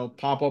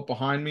up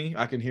behind me.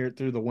 I can hear it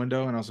through the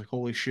window, and I was like,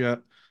 holy shit.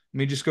 Let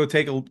me just go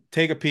take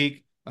a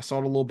peek. I saw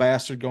the little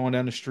bastard going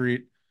down the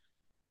street,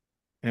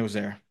 and it was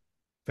there.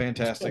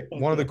 Fantastic.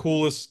 One of the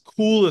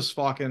coolest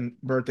fucking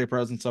birthday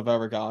presents I've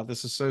ever got.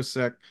 This is so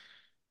sick.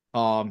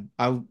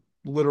 I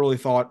literally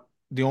thought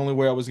the only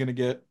way I was gonna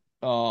get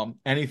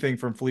anything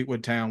from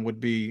Fleetwood Town would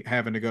be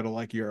having to go to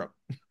like Europe,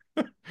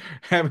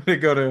 having to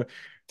go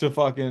to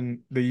fucking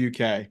the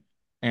UK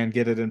and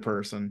get it in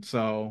person.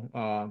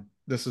 So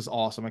this is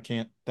awesome. I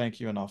can't thank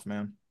you enough,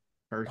 man.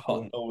 Very Oh,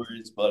 cool. no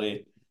worries,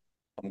 buddy.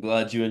 I'm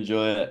glad you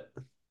enjoy it.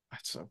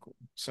 That's so cool.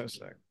 So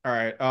sick. All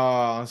right,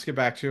 let's get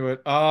back to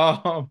it.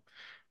 Cole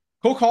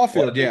Well,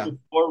 Caulfield, I think yeah.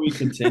 before we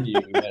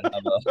continue,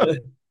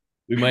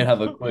 we might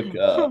have a quick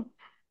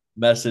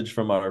message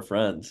from our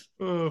friends.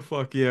 Oh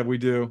fuck yeah, we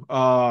do.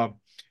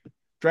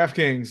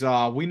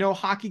 DraftKings, we know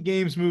hockey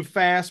games move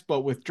fast,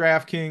 but with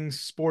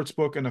DraftKings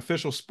Sportsbook, an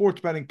official sports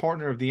betting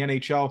partner of the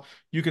NHL,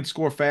 you can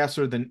score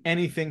faster than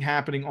anything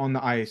happening on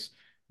the ice.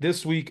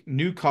 This week,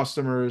 new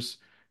customers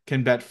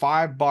can bet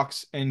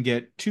 $5 and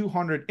get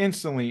 200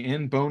 instantly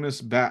in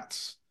bonus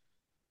bets.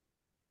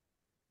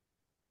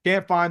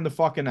 Can't find the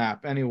fucking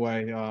app.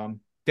 Anyway,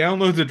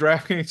 download the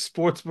DraftKings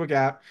Sportsbook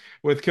app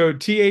with code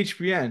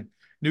THPN.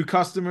 New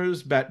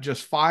customers bet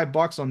just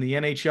 $5 on the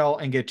NHL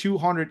and get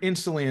 200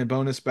 instantly in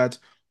bonus bets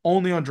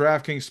only on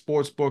DraftKings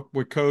Sportsbook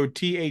with code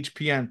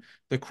THPN.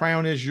 The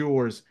crown is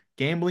yours.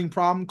 Gambling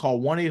problem? Call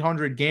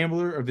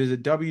 1-800-GAMBLER or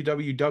visit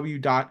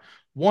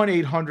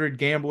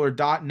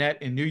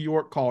www.1800gambler.net. In New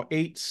York, call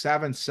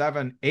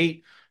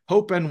 8778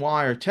 HOPE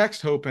NY or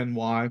text HOPE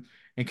NY.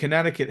 In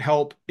Connecticut,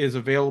 help is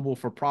available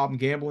for problem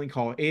gambling.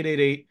 Call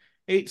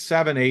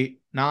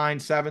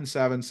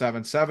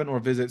 888-878-9777 or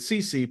visit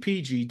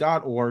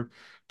ccpg.org.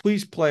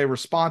 Please play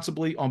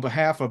responsibly on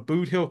behalf of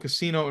Boot Hill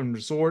Casino and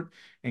Resort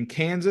in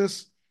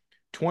Kansas.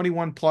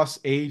 21 plus,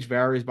 age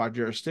varies by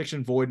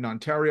jurisdiction, void in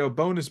Ontario.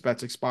 Bonus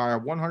bets expire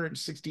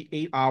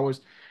 168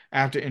 hours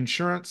after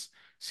insurance.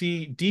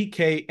 See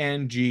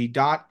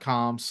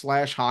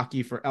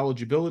dkng.com/hockey for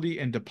eligibility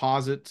and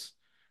deposits,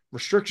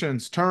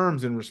 restrictions,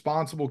 terms, and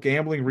responsible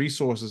gambling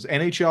resources.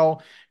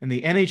 NHL and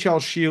the NHL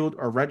Shield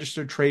are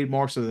registered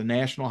trademarks of the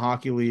National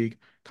Hockey League.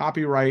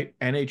 Copyright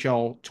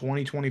NHL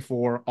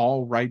 2024,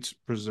 all rights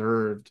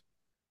reserved.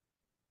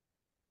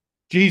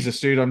 Jesus,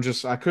 dude,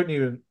 I couldn't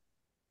even.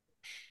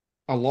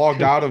 I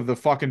logged out of the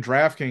fucking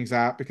DraftKings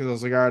app because I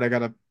was like, all right, I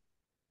gotta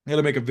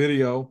make a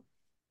video,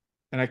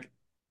 and I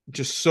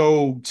just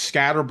so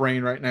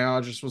scatterbrained right now.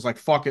 I just was like,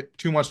 fuck it,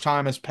 too much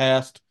time has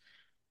passed.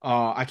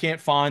 I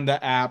can't find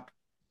the app.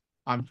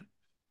 I'm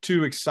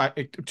too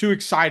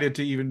excited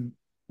to even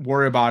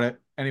worry about it.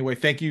 Anyway,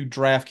 thank you,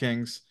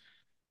 DraftKings.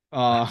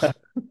 Uh,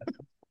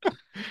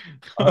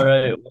 All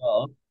right.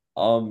 Well,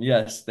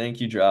 yes, thank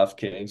you,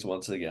 DraftKings,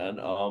 once again.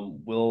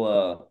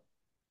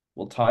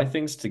 We'll tie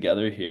things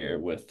together here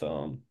with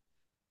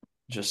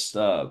just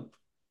I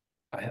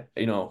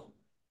you know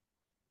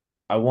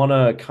I want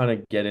to kind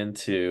of get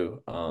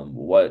into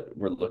what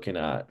we're looking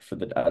at for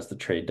the as the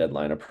trade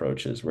deadline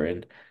approaches. We're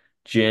in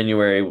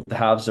January. The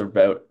Habs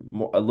are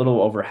a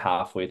little over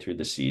halfway through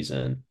the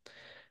season,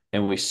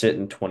 and we sit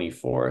in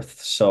 24th.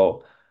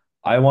 So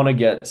I want to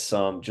get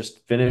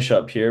just finish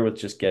up here with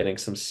just getting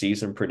some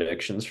season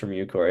predictions from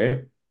you,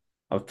 Corey.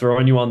 I'm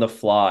throwing you on the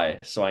fly,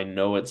 so I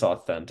know it's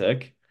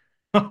authentic.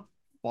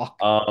 fuck.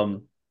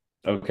 Um,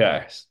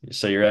 okay,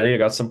 so you ready? I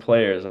got some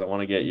players. I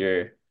want to get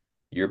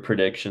your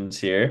predictions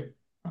here.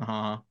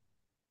 Uh-huh.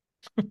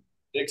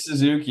 Nick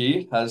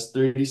Suzuki has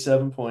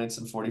 37 points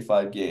in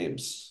 45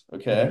 games. Mm-hmm.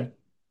 Okay.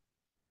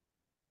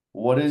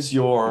 What is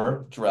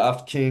your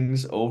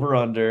DraftKings over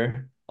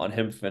under on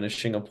him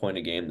finishing a point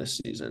a game this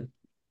season?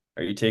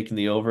 Are you taking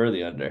the over or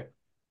the under?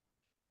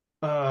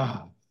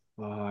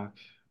 Fuck.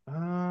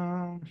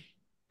 Um,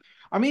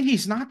 I mean,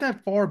 he's not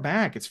that far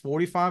back. It's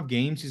 45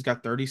 games. He's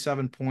got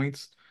 37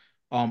 points.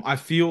 I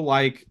feel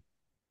like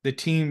the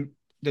team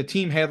the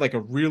team had like a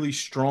really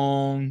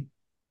strong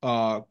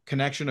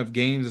connection of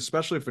games,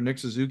 especially for Nick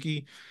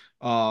Suzuki,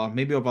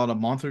 maybe about a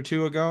month or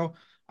two ago.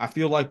 I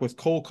feel like with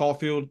Cole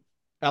Caulfield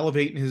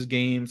elevating his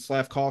game,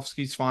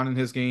 Slavkovsky's finding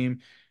his game,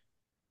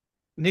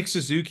 Nick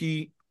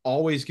Suzuki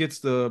always gets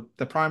the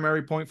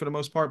primary point for the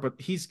most part, but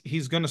he's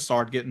going to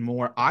start getting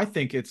more. I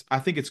think it's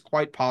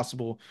quite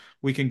possible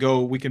we can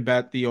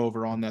bet the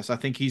over on this. I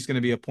think he's going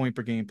to be a point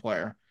per game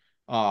player.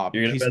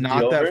 You're gonna He's bet the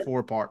not that over? far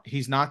apart.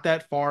 He's not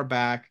that far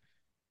back.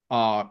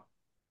 Uh,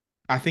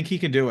 I think he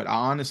can do it.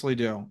 I honestly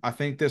do. I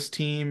think this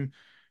team,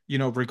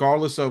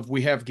 regardless of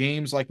we have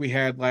games like we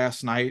had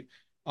last night,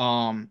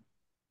 um,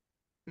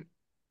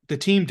 the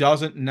team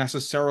doesn't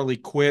necessarily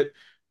quit.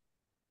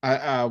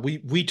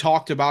 We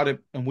talked about it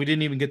and we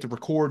didn't even get to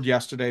record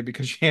yesterday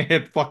because you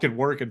had fucking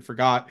work and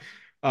forgot.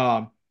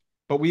 Um,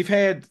 but we've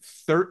had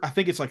I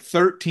think it's like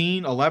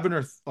 13, 11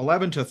 or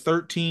 11 to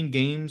 13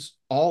 games,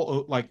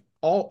 all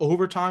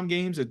overtime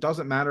games. It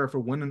doesn't matter if we're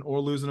winning or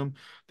losing them.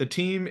 The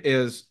team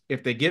is,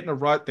 if they get in a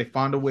rut, they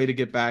find a way to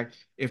get back.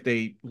 If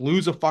they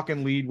lose a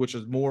fucking lead, which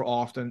is more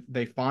often,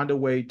 they find a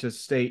way to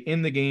stay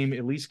in the game,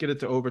 at least get it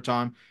to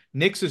overtime.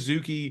 Nick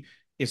Suzuki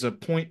is a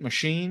point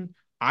machine.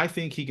 I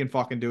think he can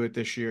fucking do it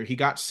this year. He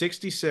got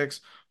 66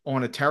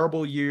 on a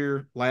terrible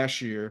year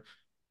last year,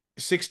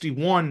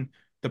 61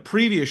 the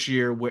previous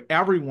year where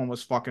everyone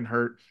was fucking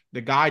hurt.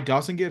 The guy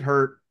doesn't get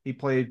hurt. He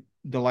played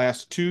the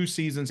last two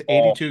seasons, Oh,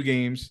 82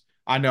 games.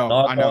 I know,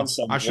 knock I on know.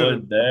 some I should have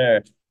wood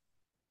there.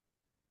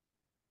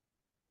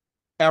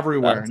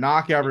 everywhere, That's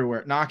knock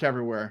everywhere, knock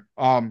everywhere.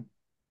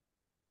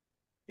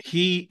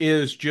 He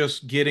is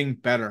just getting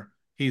better.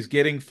 He's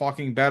getting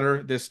fucking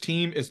better. This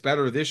team is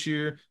better this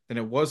year than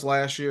it was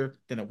last year,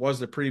 than it was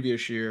the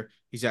previous year.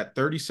 He's at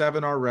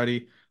 37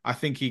 already. I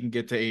think he can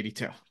get to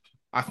 82.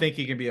 I think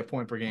he can be a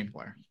point per game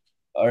player.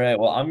 all right.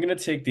 Well, I'm gonna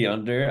take the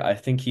under. I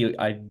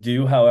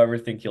do, however,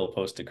 think he'll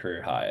post a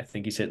career high. I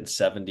think he's hitting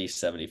 70,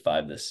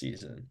 75 this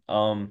season.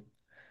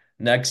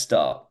 Next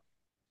up,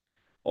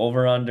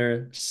 over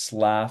under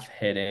Slav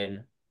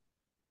hitting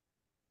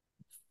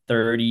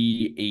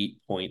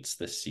 38 points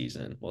this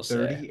season, we'll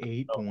say.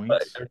 38 But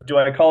points. do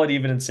I call it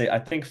even and say I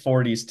think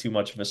 40 is too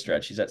much of a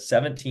stretch? He's at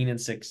 17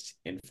 and 6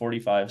 in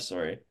 45,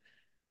 sorry.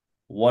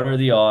 What are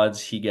the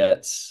odds he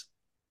gets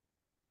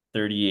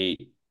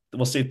 38?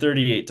 We'll say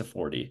 38 to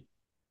 40.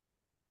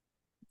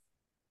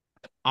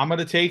 I'm going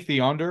to take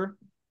the under.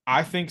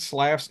 I think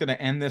Slav's going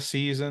to end this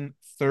season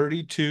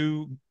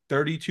 32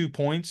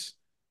 points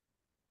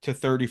to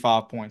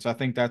 35 points. I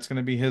think that's going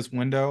to be his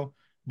window,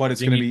 but You it's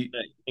think going to he's be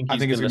gonna, Think I he's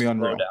think it's going gonna to be slow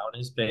unreal. down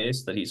his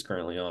pace that he's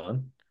currently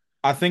on?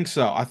 I think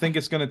so. I think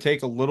it's gonna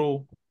take a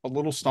little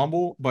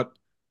stumble, but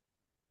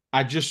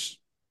I just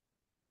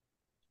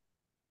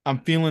I'm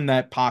feeling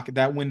that pocket,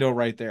 that window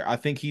right there. I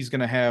think he's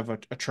gonna have a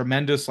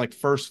tremendous like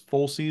first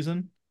full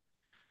season.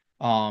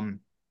 Um,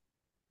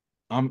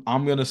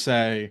 I'm gonna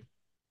say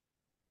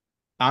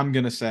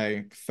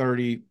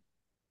 30.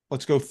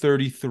 Let's go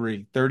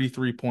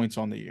 33 points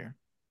on the year.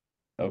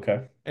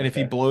 Okay. And if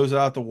he Okay. blows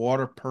out the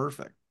water,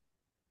 perfect.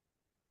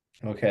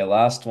 Okay.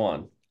 Last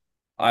one.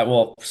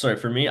 Well, sorry,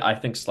 for me, I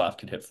think Slav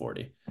could hit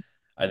 40.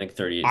 I think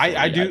 38, I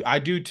 40. do I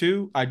do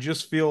too. I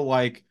just feel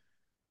like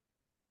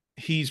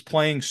he's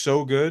playing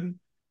so good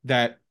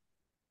that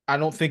I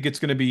don't think it's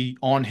going to be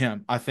on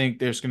him. I think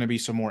there's going to be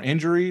some more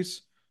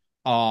injuries.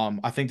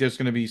 I think there's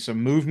going to be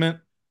some movement,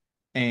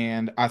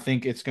 and I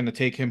think it's going to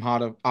take him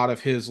out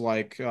of his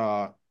like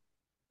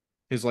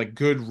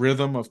good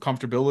rhythm of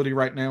comfortability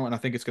right now, and I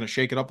think it's going to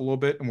shake it up a little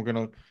bit, and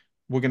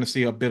we're gonna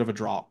see a bit of a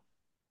drop.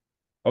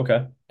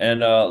 Okay. And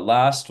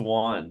last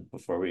one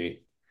before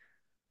we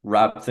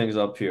wrap things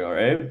up here, all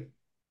right?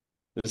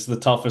 This is the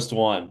toughest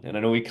one, and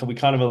I know we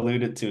kind of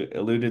alluded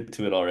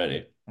to it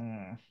already.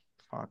 Mm,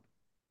 fuck.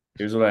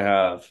 Here's what I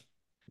have.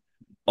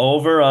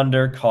 Over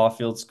under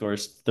Caulfield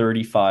scores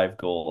 35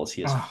 goals.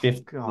 He has Oh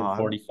 50 and God.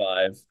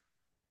 45,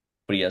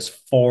 but he has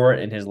four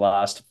in his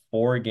last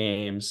four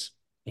games.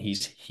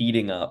 He's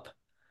heating up.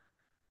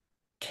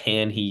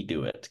 Can he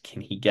do it?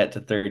 Can he get to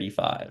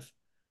 35?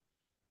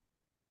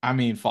 I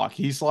mean, fuck.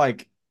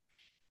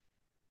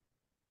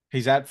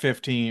 He's at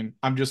 15.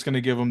 I'm just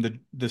gonna give him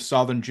the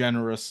Southern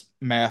generous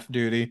math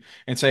duty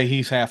and say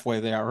he's halfway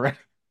there already.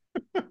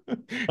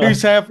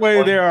 He's halfway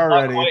Well, there not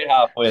already. quite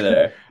halfway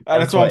there. Not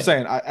That's what I'm quite.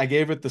 saying. I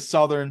gave it the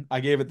Southern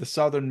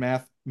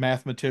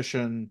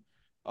mathematician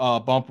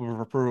bump of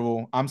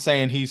approval. I'm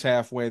saying he's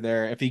halfway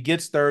there. If he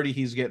gets 30,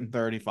 he's getting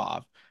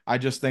 35. I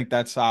just think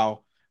that's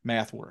how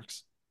math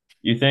works.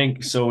 You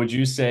think so? Would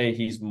you say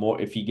he's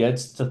more, if he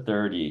gets to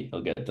 30,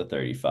 he'll get to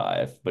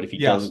 35, but if he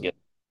doesn't Yes. get,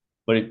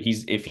 but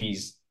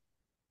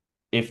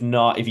if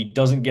not, if he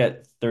doesn't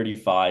get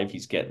 35,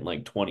 he's getting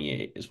like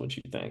 28 is what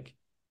you think.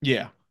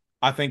 Yeah.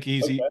 I think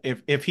Okay.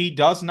 if he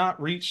does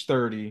not reach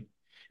 30,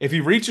 if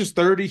he reaches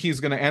 30, he's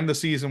going to end the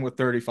season with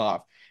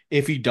 35.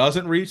 If he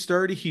doesn't reach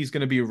 30, he's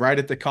going to be right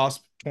at the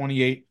cusp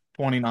 28,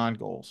 29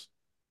 goals.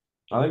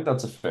 I think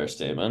that's a fair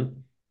statement.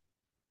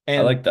 I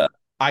And like that.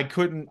 I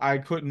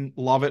couldn't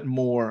love it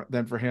more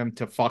than for him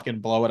to fucking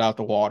blow it out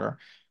the water.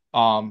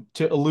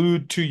 To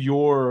allude to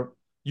your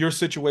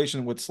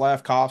situation with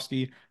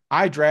Slavkovsky,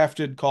 I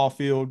drafted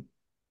Caulfield.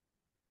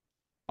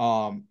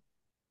 Um,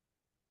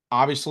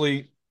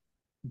 Obviously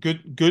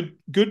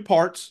good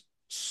parts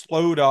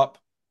slowed up.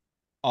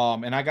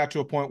 And I got to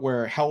a point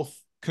where health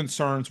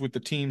concerns with the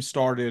team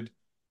started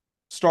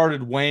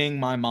weighing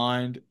my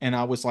mind, and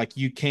I was like,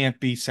 you can't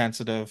be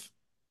sensitive.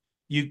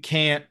 You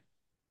can't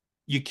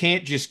you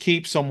can't just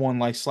keep someone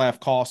like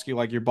Slavkovsky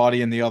like your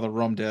buddy in the other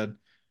room did.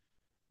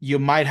 You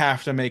might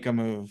have to make a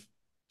move.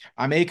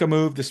 I make a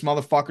move. This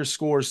motherfucker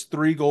scores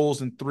 3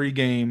 goals in 3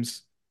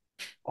 games.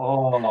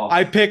 Oh,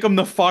 I pick him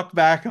the fuck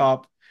back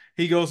up.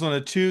 He goes on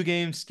a 2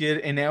 game skid,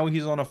 and now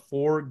he's on a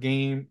 4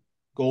 game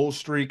goal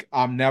streak.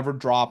 I'm never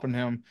dropping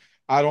him.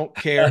 I don't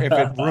care if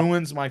it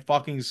ruins my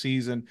fucking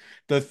season.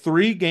 The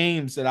 3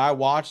 games that I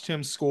watched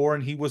him score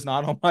and he was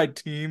not on my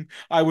team,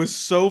 I was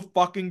so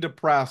fucking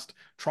depressed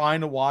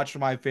trying to watch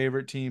my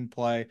favorite team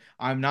play.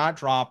 I'm not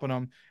dropping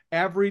him.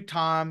 Every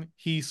time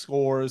he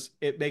scores,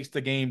 it makes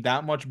the game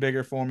that much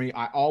bigger for me.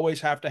 I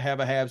always have to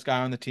have a Habs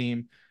guy on the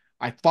team.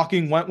 I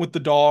fucking went with the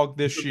dog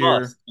it's a this year.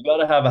 must. You got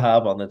to have a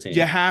Hab on the You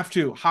team. have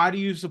to. How do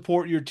you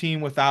support your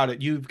team without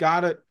it? You've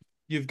got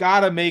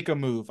to make a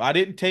move. I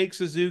didn't take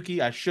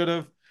Suzuki. I should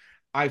have.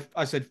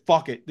 I said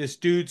fuck it. This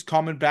dude's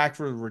coming back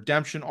for a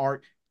redemption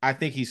arc. I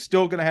think he's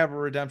still going to have a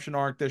redemption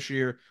arc this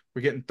year.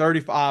 We're getting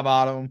 35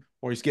 out of him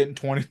or he's getting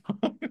 25.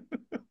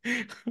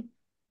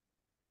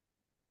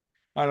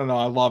 I don't know.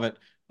 I love it.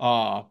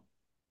 Uh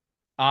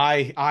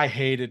I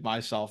hated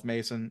myself,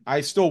 Mason.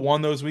 I still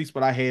won those weeks,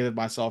 but I hated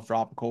myself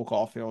dropping Cole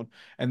Caulfield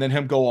and then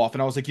him go off.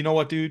 And I was like, you know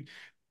what, dude?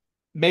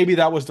 Maybe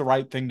that was the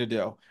right thing to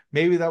do.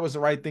 Maybe that was the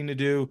right thing to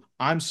do.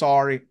 I'm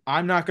sorry.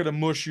 I'm not going to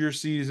mush your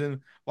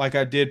season like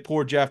I did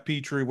poor Jeff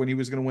Petrie when he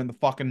was going to win the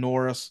fucking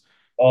Norris.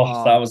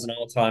 Oh, that Um, was an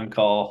all-time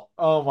call.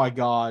 oh my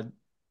God.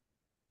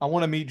 I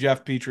want to meet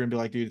Jeff Petrie and be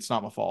like, dude, it's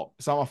not my fault.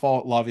 It's not my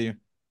fault. Love you.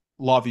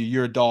 Love you.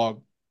 You're a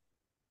dog.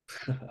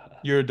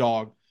 You're a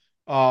dog.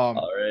 Um,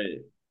 All right.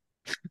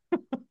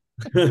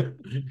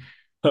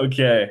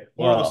 Okay.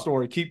 moral of the Well,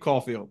 story, keep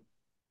Caulfield.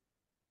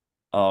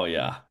 oh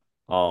yeah.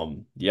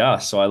 Yeah,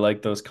 so I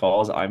like those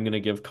calls. I'm gonna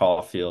give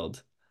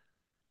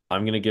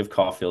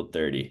Caulfield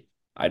 30.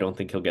 I don't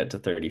think he'll get to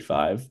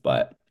 35,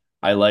 but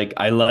I like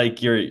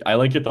your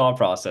thought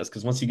process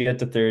because once you get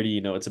to 30,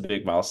 it's a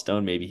big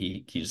milestone. Maybe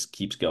he just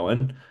keeps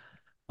going.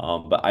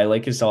 But I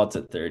like his odds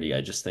at 30.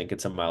 I just think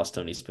it's a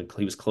milestone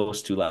he was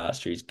close to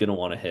last year. He's gonna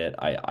want to hit.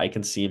 I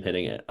can see him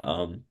hitting it.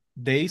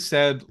 They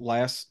said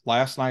last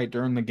night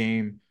during the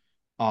game,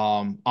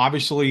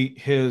 Obviously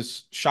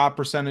his shot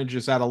percentage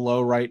is at a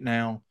low right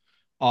now.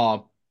 Uh,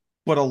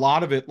 but a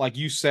lot of it, like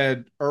you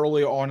said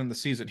earlier on in the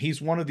season,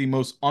 he's one of the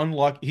most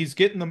unlucky.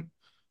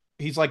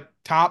 He's like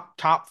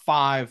top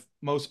five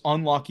most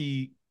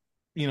unlucky,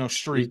 He's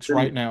streaks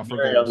right been now for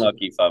very goals.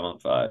 unlucky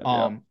 5-on-5.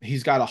 Yeah.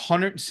 He's got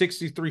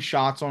 163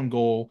 shots on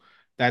goal.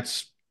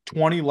 That's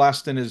 20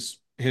 less than his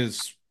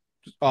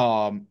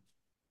um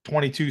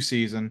 22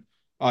 season,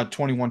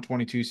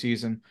 21-22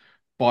 season.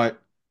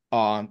 But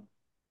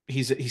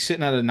he's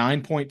sitting at a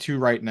 9.2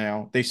 right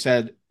now. They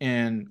said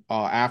in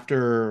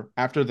after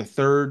the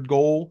third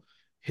goal,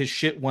 his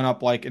shit went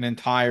up like an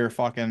entire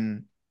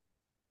fucking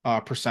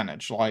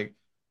percentage. Like,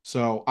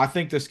 so I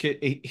think this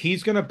kid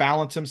he's gonna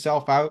balance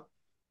himself out.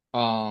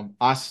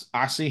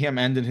 I see him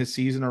ending his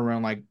season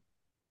around like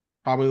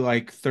probably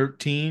like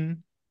 13%.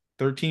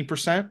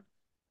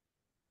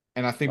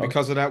 And I think Okay.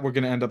 because of that, we're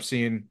going to end up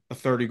seeing a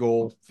 30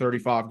 goal,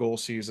 35 goal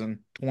season,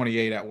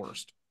 28 at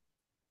worst.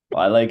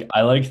 I like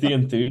the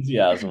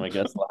enthusiasm. I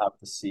guess we'll have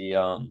to see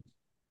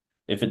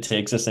if it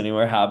takes us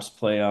anywhere. Habs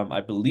play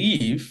I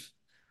believe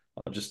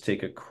I'll just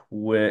take a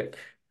quick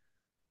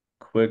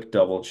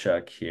double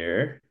check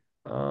here.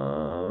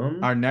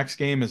 Our next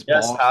game is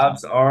Yes,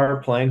 Boston. Habs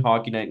are playing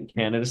Hockey Night in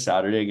Canada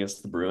Saturday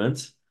against the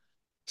Bruins.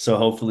 So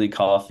hopefully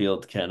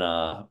Caulfield can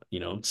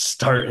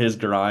start his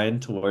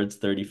grind towards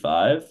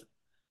 35.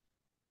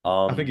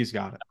 I think Um he's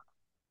got it.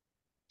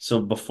 so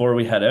before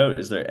we head out,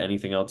 is there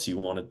anything else you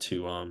wanted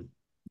to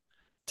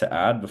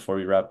add before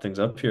we wrap things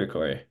up here,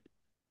 Corey?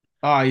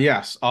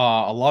 Yes.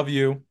 I love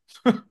you.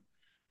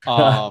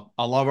 I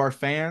love our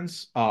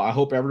fans. I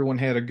hope everyone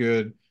had a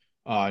good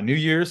New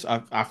Year's.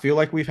 I feel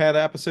like we've had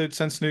episodes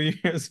since New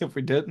Year's. If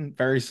we didn't,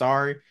 very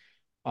sorry.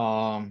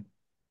 Um,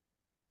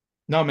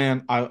 no,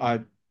 man,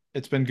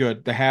 it's been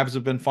good. The Habs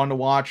have been fun to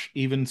watch,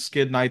 even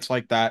skid nights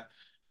like that.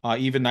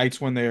 Even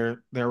nights when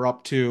they're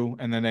up two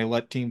and then they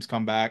let teams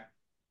come back.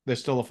 They're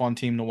still a fun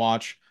team to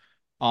watch.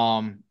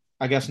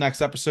 I guess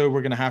next episode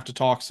we're gonna have to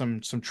talk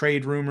some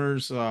trade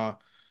rumors,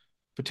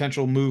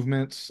 potential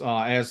movements,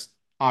 as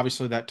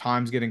obviously that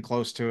time's getting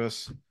close to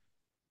us.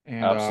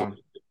 And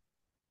Absolutely.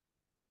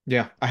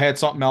 yeah, I had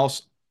something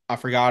else. I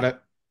forgot it.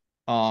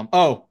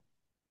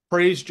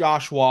 Praise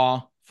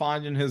Joshua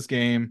finding his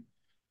game.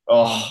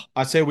 Oh,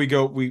 I say we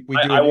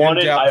I, do I an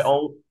wanted I in-depth.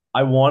 oh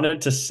I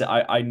wanted to say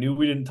I knew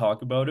we didn't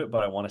talk about it,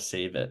 but I want to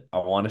save it. I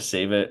want to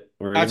save it.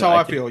 We're That's gonna how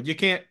I I can feel. You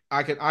can't.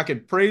 I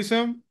could praise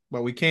him,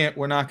 but we can't.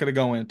 We're not going to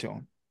go into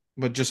him.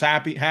 But just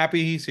happy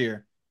he's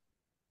here.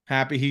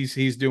 Happy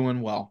he's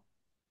doing well.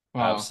 Uh,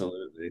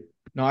 absolutely.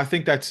 no, I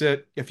think that's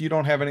it. If you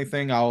don't have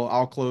anything,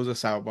 I'll close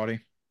us out, buddy.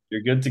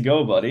 You're good to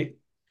go, buddy.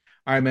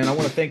 All right, man. I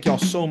want to thank y'all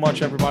so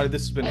much, everybody.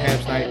 This has been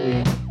Habs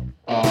Nightly.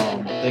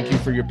 Thank you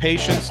for your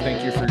patience.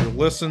 Thank you for your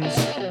listens.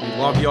 We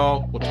love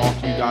y'all. We'll talk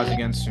to you guys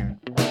again soon.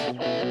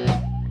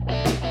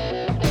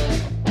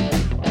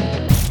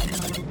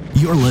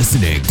 You're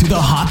listening to the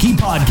Hockey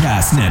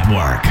Podcast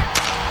Network.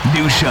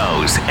 New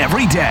shows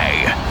every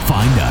day.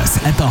 Find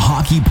us at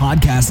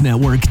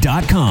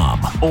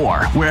thehockeypodcastnetwork.com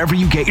or wherever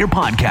you get your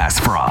podcasts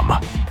from.